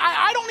know,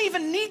 I don't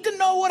even need to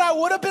know what I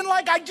would have been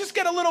like. I just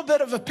get a little bit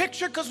of a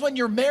picture because when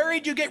you're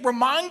married, you get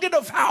reminded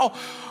of how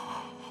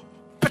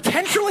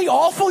potentially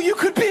awful you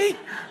could be.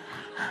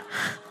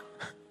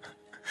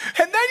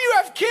 And then you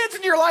have kids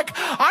and you're like,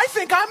 I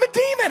think I'm a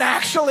demon,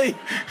 actually.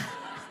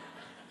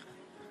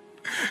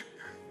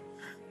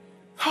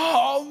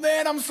 Oh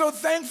man, I'm so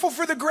thankful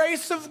for the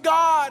grace of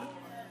God.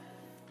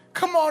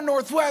 Come on,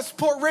 Northwest,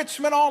 Port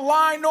Richmond,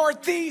 online,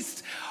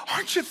 Northeast.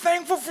 Aren't you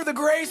thankful for the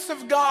grace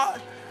of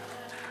God?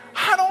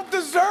 I don't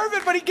deserve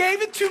it, but he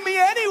gave it to me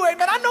anyway.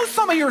 Man, I know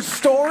some of your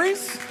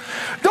stories.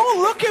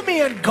 Don't look at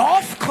me and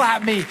golf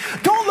clap me.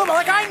 Don't look,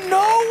 like I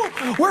know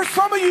where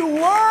some of you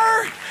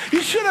were.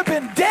 You should have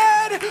been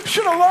dead,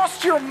 should have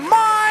lost your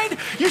mind.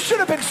 You should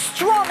have been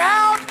strung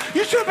out.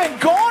 You should have been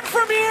gone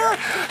from here.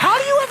 How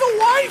do you have a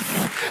wife?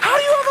 How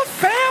do you have a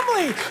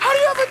family? How do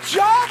you have a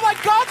job?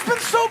 Like God's been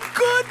so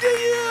good to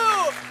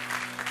you.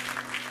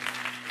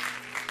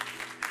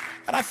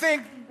 And I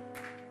think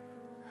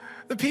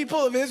the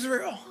people of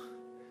Israel,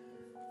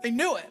 they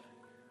knew it.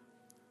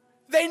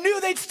 They knew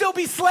they'd still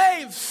be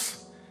slaves.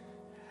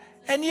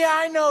 And yeah,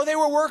 I know they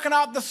were working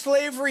out the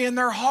slavery in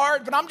their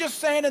heart, but I'm just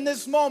saying in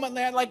this moment,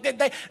 man, like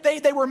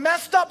they were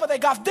messed up, but they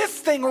got this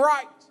thing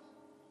right.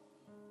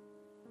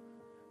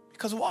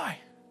 Because why?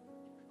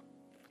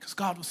 Because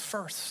God was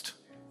first.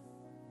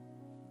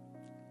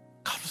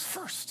 God was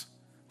first.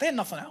 They had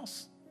nothing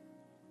else.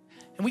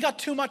 And we got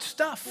too much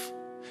stuff.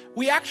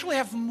 We actually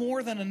have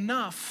more than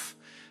enough.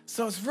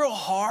 So it's real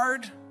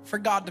hard for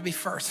God to be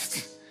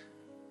first.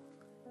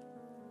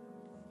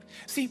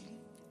 See,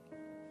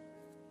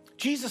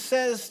 Jesus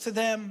says to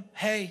them,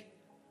 hey,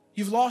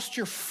 you've lost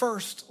your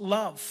first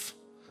love.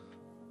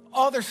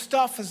 Other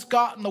stuff has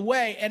gotten in the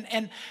way.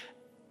 And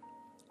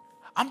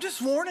I'm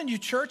just warning you,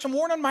 church. I'm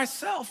warning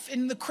myself.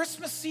 In the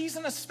Christmas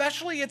season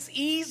especially, it's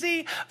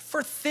easy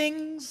for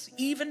things,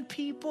 even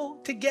people,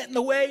 to get in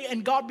the way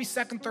and God be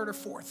second, third, or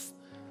fourth.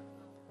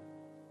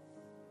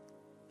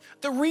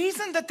 The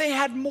reason that they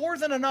had more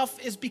than enough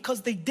is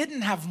because they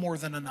didn't have more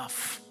than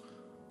enough.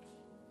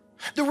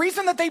 The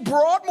reason that they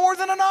brought more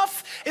than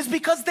enough is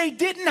because they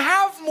didn't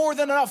have more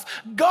than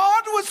enough.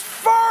 God was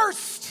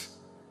first,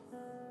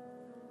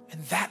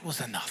 and that was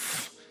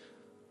enough.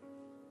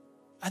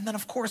 And then,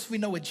 of course, we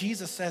know what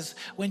Jesus says,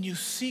 when you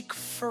seek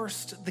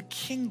first the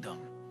kingdom,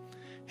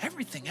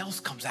 everything else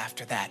comes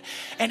after that.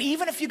 And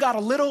even if you got a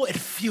little, it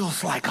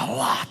feels like a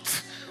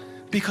lot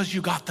because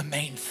you got the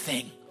main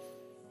thing.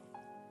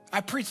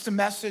 I preached a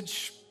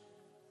message,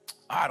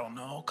 I don't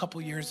know, a couple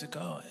years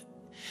ago,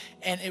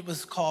 and it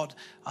was called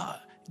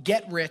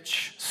Get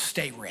Rich,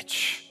 Stay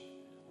Rich.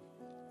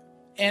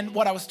 And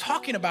what I was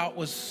talking about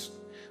was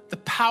the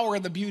power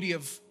and the beauty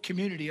of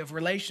community, of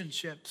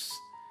relationships.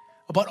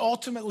 But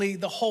ultimately,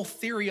 the whole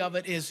theory of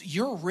it is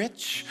you're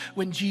rich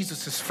when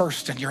Jesus is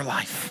first in your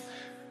life.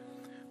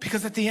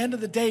 Because at the end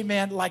of the day,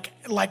 man,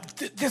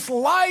 this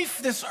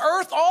life, this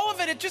earth, all of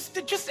it, it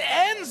just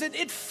ends.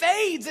 It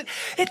fades.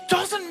 It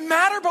doesn't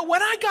matter. But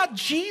when I got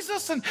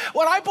Jesus and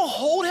when I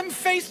behold him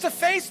face to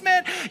face,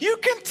 man, you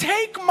can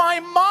take my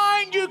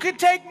mind, you can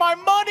take my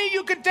money,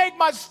 you can take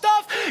my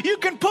stuff, you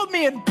can put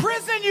me in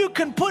prison, you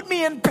can put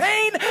me in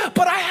pain,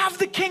 but I have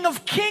the King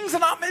of Kings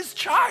and I'm his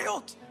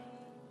child.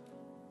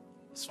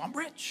 So I'm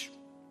rich.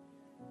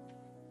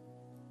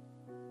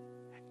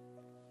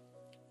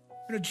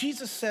 You know,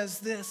 Jesus says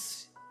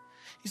this.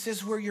 He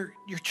says, where your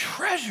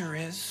treasure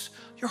is,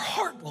 your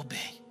heart will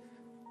be.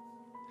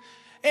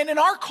 And in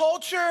our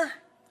culture,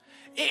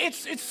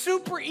 it's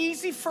super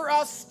easy for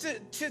us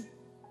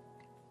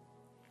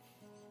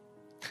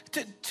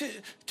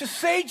to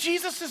say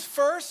Jesus is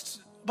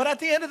first, but at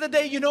the end of the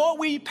day, you know what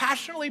we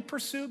passionately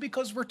pursue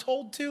because we're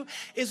told to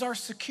is our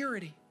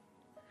security,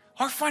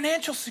 our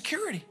financial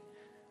security.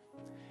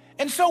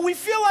 And so we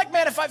feel like,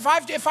 man, if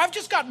I've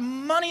just got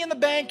money in the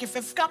bank, if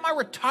I've got my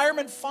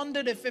retirement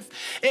funded,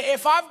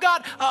 if I've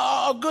got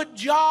a good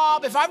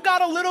job, if I've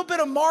got a little bit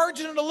of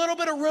margin and a little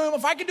bit of room,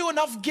 if I can do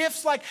enough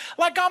gifts, like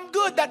I'm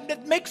good,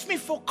 that makes me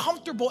feel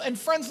comfortable. And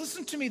friends,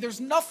 listen to me,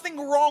 there's nothing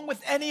wrong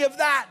with any of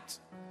that,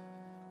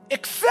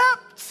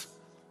 except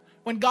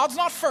when God's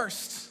not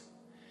first.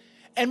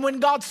 And when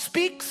God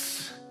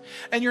speaks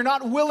and you're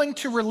not willing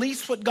to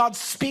release what God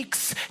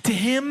speaks to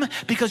him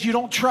because you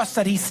don't trust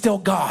that he's still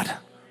God.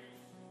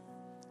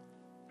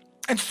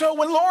 And so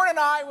when Lauren and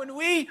I, when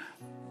we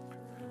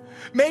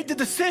made the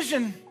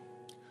decision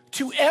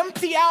to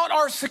empty out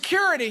our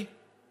security,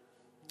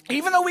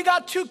 even though we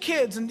got 2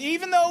 kids and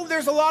even though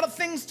there's a lot of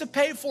things to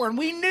pay for and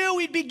we knew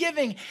we'd be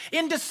giving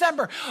in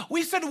December,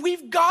 we said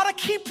we've got to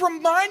keep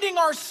reminding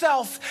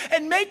ourselves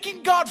and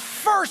making God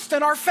first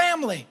in our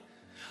family.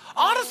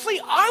 Honestly,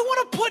 I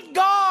want to put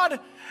God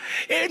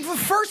in the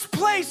first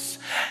place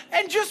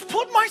and just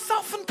put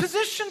myself in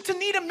position to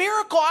need a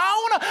miracle.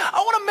 I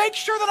want to make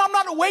sure that I'm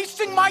not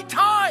wasting my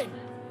time.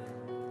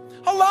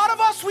 A lot of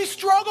us, we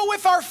struggle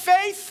with our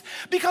faith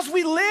because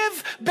we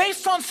live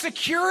based on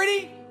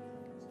security.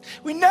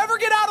 We never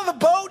get out of the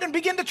boat and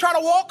begin to try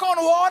to walk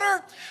on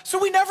water, so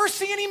we never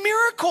see any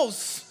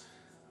miracles.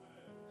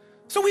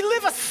 So we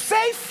live a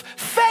safe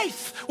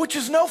faith, which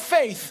is no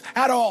faith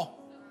at all.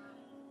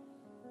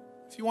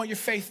 If you want your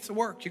faith to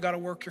work, you got to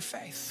work your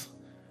faith.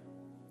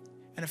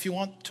 And if you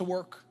want to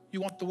work, you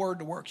want the word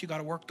to work, you got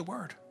to work the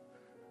word.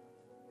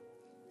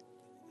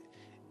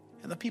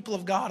 And the people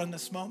of God in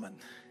this moment,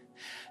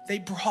 they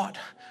brought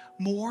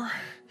more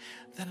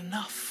than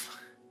enough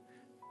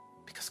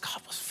because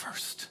God was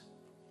first.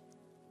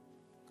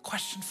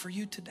 Question for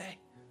you today.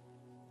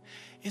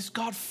 Is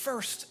God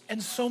first?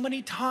 And so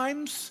many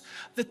times,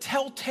 the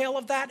telltale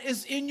of that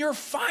is in your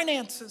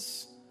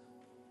finances.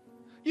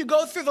 You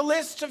go through the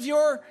list of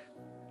your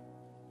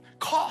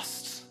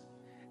costs,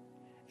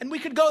 and we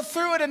could go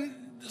through it, and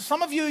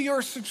some of you,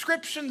 your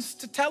subscriptions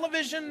to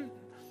television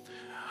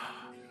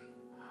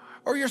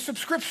or your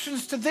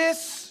subscriptions to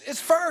this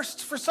is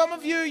first. For some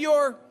of you,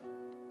 your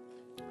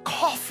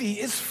coffee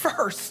is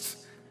first.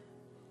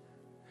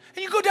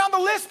 And you go down the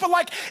list, but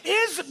like,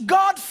 is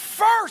God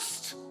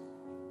first?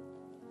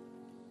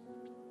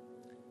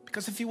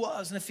 Because if he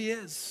was, and if he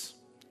is,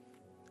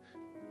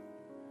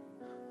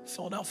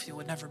 Philadelphia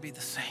would never be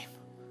the same.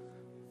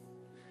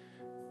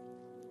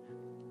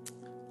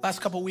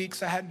 Last couple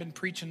weeks, I hadn't been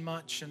preaching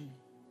much, and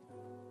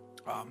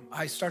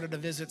I started to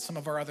visit some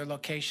of our other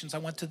locations. I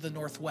went to the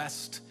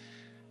Northwest.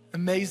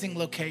 Amazing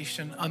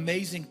location,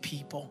 amazing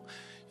people.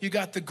 You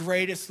got the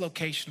greatest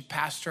location,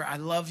 Pastor. I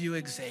love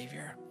you,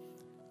 Xavier.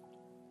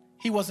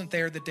 He wasn't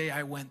there the day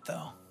I went,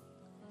 though.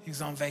 He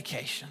was on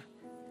vacation.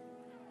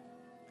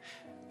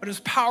 But it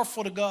was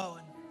powerful to go.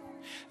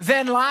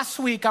 Then last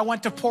week, I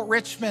went to Port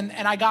Richmond,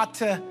 and I got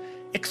to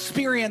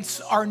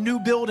experience our new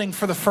building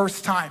for the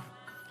first time.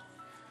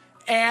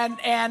 And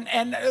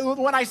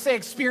when I say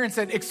experience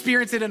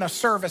it in a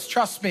service.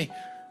 Trust me,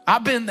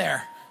 I've been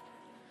there.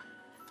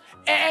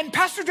 And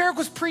Pastor Derek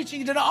was preaching.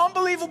 He did an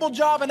unbelievable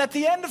job. And at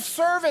the end of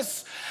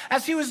service,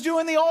 as he was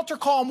doing the altar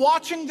call, I'm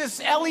watching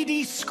this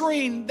LED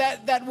screen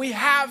that we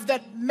have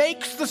that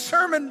makes the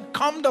sermon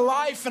come to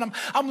life. And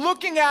I'm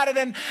looking at it.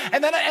 And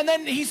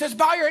then he says,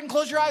 bow your head and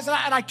close your eyes.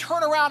 And I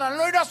turn around. I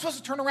know you're not supposed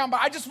to turn around,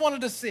 but I just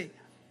wanted to see.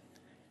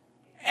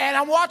 And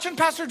I'm watching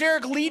Pastor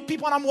Derek lead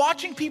people, and I'm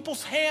watching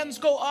people's hands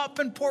go up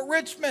in Port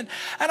Richmond.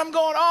 And I'm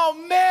going, oh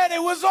man,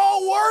 it was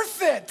all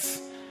worth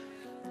it.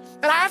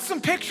 And I have some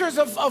pictures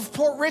of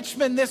Port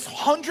Richmond, this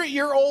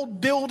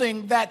 100-year-old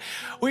building that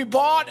we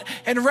bought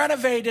and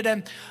renovated.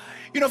 And,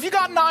 you know, if you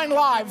got 9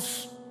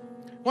 lives,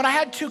 when I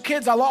had 2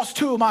 kids, I lost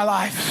 2 of my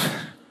lives.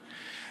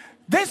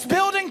 This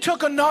building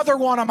took another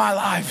one of my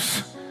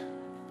lives.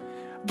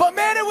 But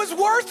man, it was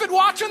worth it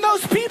watching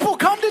those people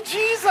come to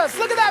Jesus.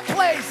 Look at that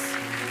place.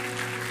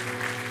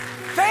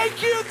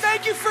 Thank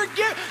you for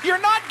giving.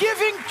 You're not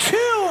giving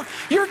to,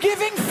 you're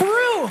giving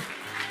through.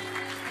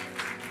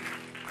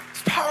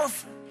 It's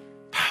powerful.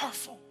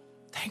 Powerful.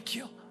 Thank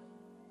you.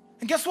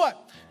 And guess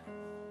what?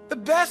 The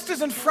best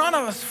is in front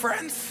of us,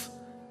 friends.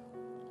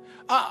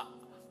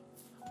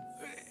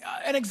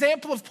 An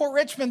example of Port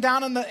Richmond,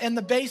 down in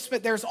the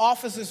basement, there's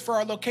offices for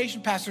our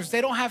location pastors.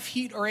 They don't have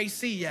heat or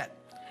AC yet.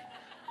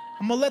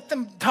 I'm gonna let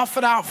them tough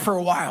it out for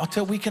a while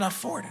till we can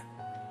afford it.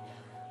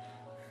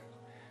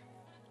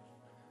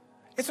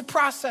 It's a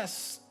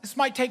process. This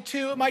might take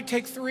 2, it might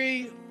take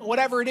 3,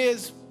 whatever it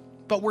is,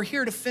 but we're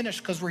here to finish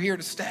because we're here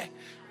to stay.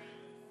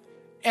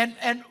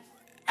 And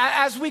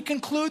as we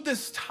conclude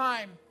this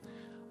time,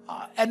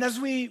 and as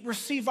we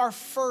receive our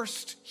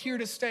first Here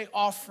to Stay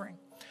offering,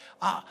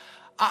 I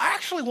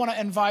actually want to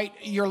invite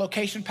your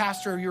location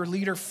pastor or your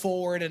leader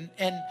forward.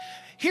 And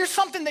here's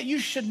something that you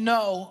should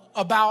know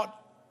about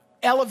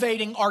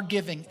elevating our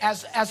giving.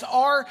 As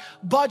our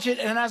budget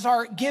and as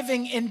our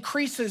giving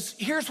increases,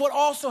 here's what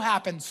also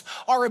happens.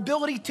 Our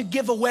ability to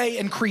give away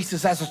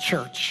increases as a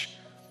church.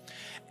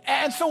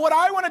 And so what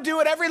I want to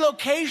do at every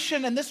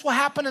location, and this will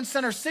happen in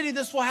Center City,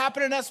 this will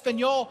happen in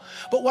Espanol,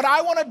 but what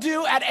I want to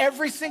do at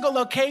every single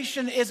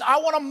location is I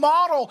want to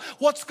model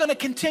what's going to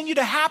continue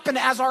to happen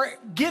as our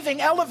giving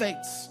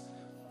elevates.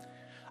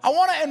 I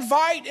want to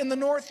invite in the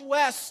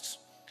Northwest,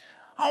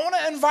 I want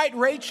to invite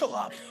Rachel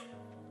up.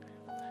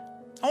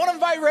 I want to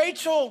invite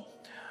Rachel,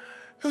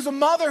 who's a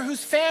mother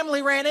whose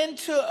family ran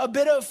into a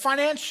bit of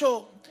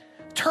financial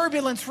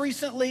turbulence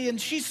recently, and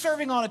she's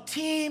serving on a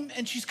team,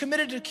 and she's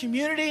committed to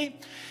community,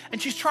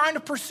 and she's trying to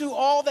pursue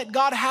all that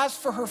God has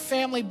for her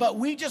family. But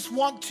we just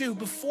want to,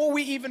 before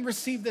we even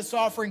receive this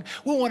offering,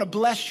 we want to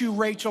bless you,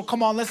 Rachel.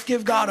 Come on, let's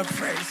give God a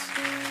praise.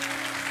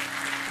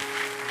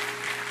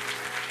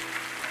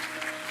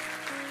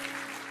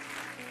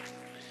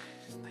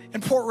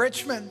 In Port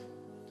Richmond,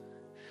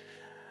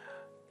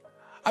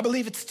 I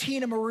believe it's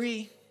Tina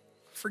Marie.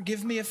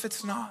 Forgive me if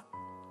it's not.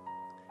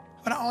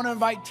 But I want to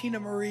invite Tina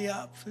Marie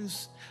up,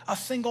 who's a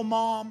single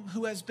mom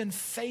who has been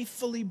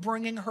faithfully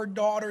bringing her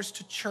daughters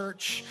to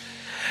church,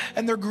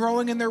 and they're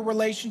growing in their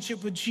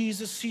relationship with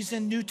Jesus. She's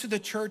new to the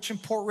church in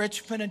Port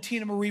Richmond. And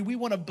Tina Marie, we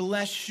want to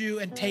bless you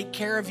and take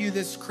care of you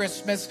this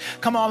Christmas.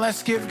 Come on,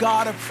 let's give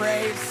God a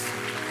praise.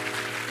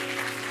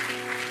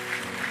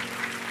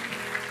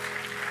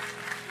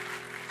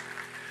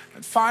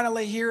 And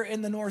finally, here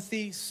in the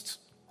Northeast,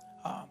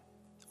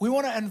 we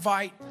want to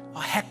invite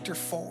Hector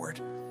forward.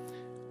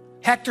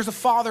 Hector's a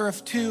father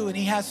of 2, and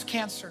he has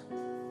cancer.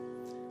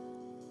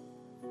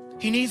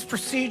 He needs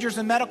procedures,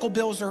 and medical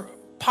bills are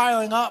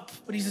piling up,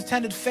 but he's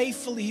attended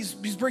faithfully. He's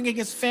bringing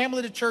his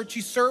family to church.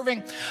 He's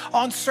serving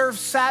on Serve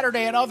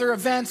Saturday and other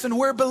events, and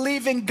we're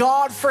believing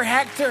God for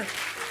Hector.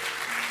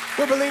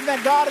 We're believing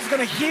that God is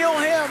going to heal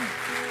him.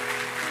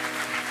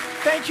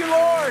 Thank you,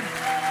 Lord.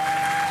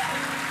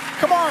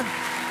 Come on.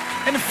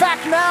 In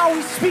fact, now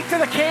we speak to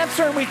the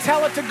cancer and we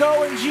tell it to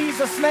go in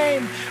Jesus'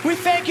 name. We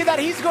thank you that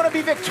he's going to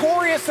be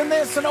victorious in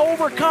this and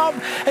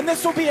overcome, and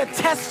this will be a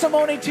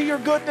testimony to your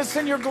goodness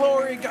and your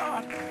glory,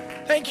 God.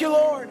 Thank you,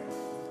 Lord.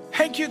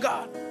 Thank you,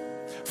 God.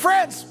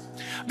 Friends,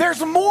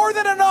 there's more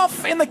than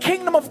enough in the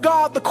kingdom of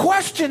God. The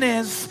question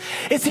is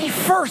he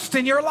first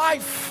in your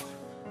life?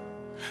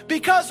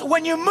 Because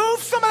when you move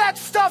some of that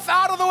stuff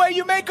out of the way,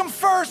 you make him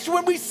first.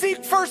 When we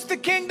seek first the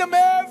kingdom,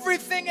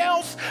 everything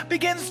else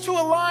begins to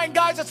align.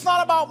 Guys, it's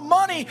not about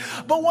money,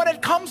 but when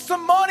it comes to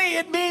money,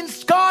 it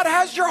means God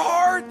has your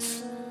heart.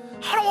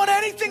 I don't want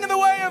anything in the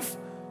way of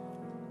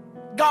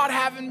God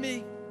having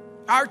me.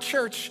 Our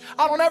church,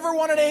 I don't ever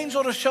want an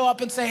angel to show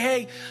up and say,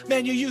 hey,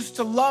 man, you used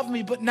to love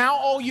me, but now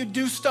all you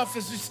do stuff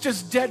is it's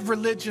just dead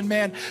religion,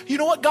 man. You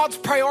know what God's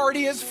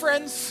priority is,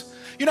 friends?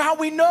 You know how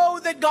we know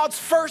that God's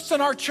first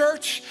in our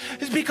church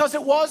is because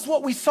it was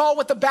what we saw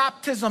with the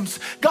baptisms.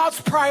 God's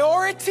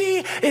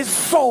priority is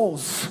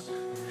souls.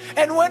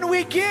 And when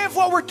we give,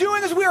 what we're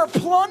doing is we are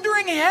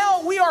plundering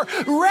hell. We are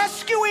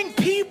rescuing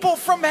people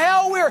from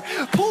hell. We're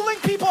pulling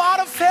people out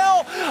of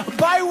hell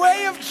by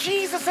way of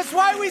Jesus. That's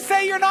why we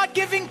say you're not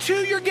giving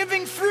to, you're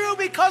giving through,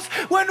 because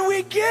when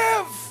we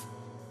give,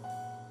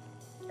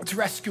 it's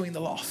rescuing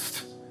the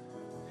lost.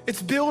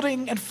 It's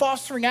building and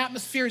fostering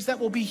atmospheres that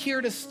will be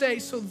here to stay,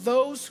 so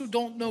those who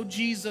don't know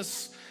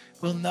Jesus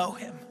will know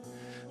him.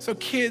 So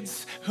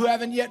kids who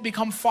haven't yet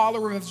become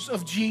followers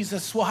of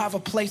Jesus will have a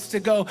place to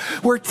go,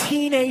 where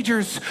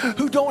teenagers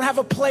who don't have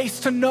a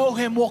place to know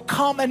him will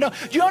come and know.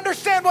 Do you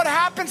understand what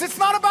happens? It's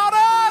not about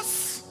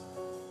us.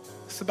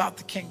 It's about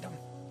the kingdom.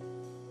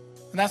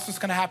 And that's what's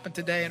going to happen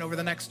today and over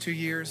the next 2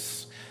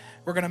 years.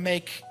 We're going to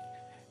make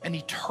an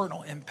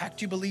eternal impact.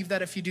 Do you believe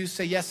that? If you do,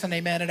 say yes and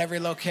amen at every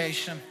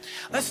location.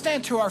 Let's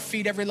stand to our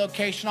feet, every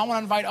location. I want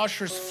to invite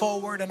ushers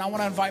forward, and I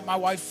want to invite my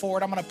wife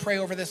forward. I'm going to pray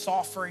over this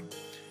offering.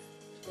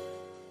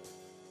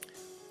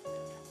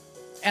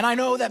 And I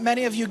know that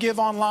many of you give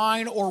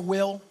online or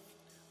will.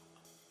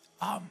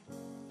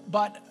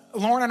 But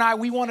Lauren and I,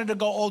 we wanted to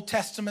go Old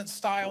Testament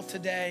style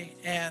today.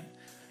 And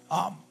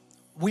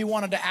we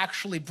wanted to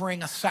actually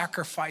bring a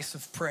sacrifice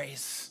of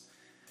praise.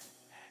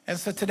 And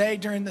so today,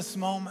 during this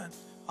moment,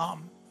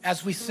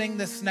 as we sing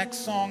this next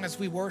song, as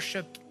we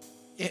worship,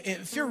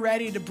 if you're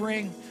ready to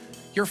bring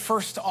your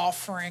first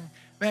offering,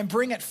 man,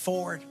 bring it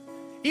forward.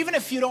 Even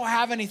if you don't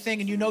have anything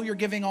and you know you're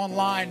giving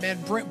online, man,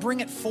 bring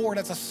it forward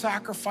as a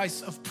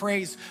sacrifice of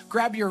praise.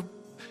 Grab your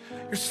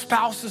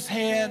spouse's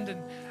hand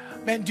and,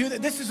 man, do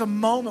that. This is a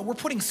moment. We're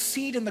putting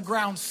seed in the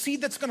ground,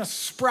 seed that's going to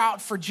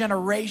sprout for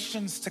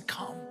generations to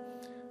come.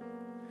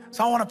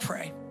 So I want to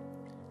pray.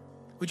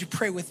 Would you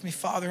pray with me,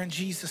 Father, in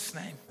Jesus'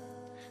 name?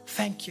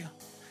 Thank you.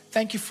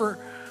 Thank you for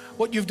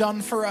what you've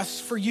done for us.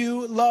 For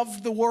you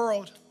loved the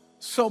world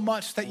so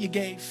much that you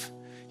gave.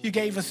 You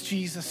gave us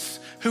Jesus,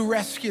 who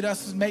rescued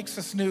us and makes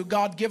us new.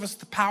 God, give us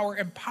the power,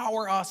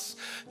 empower us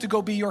to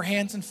go be your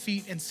hands and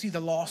feet and see the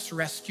lost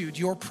rescued.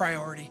 Your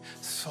priority,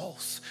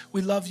 souls.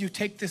 We love you.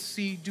 Take this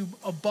seed, do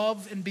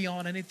above and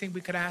beyond anything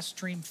we could ask,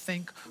 dream,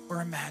 think,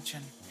 or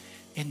imagine.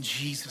 In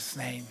Jesus'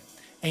 name,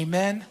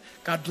 amen.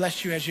 God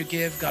bless you as you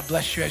give. God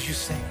bless you as you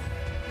sing.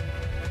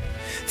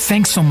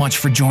 Thanks so much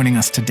for joining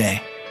us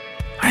today.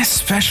 I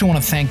especially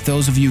want to thank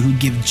those of you who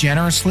give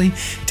generously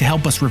to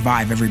help us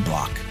revive every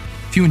block.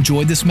 If you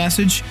enjoyed this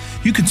message,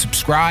 you can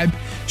subscribe,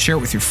 share it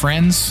with your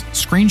friends,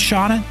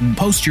 screenshot it, and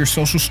post to your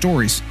social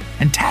stories,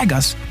 and tag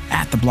us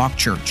at The Block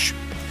Church.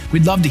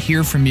 We'd love to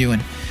hear from you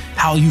and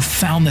how you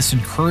found this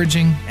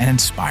encouraging and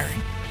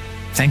inspiring.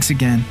 Thanks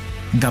again,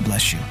 and God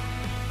bless you.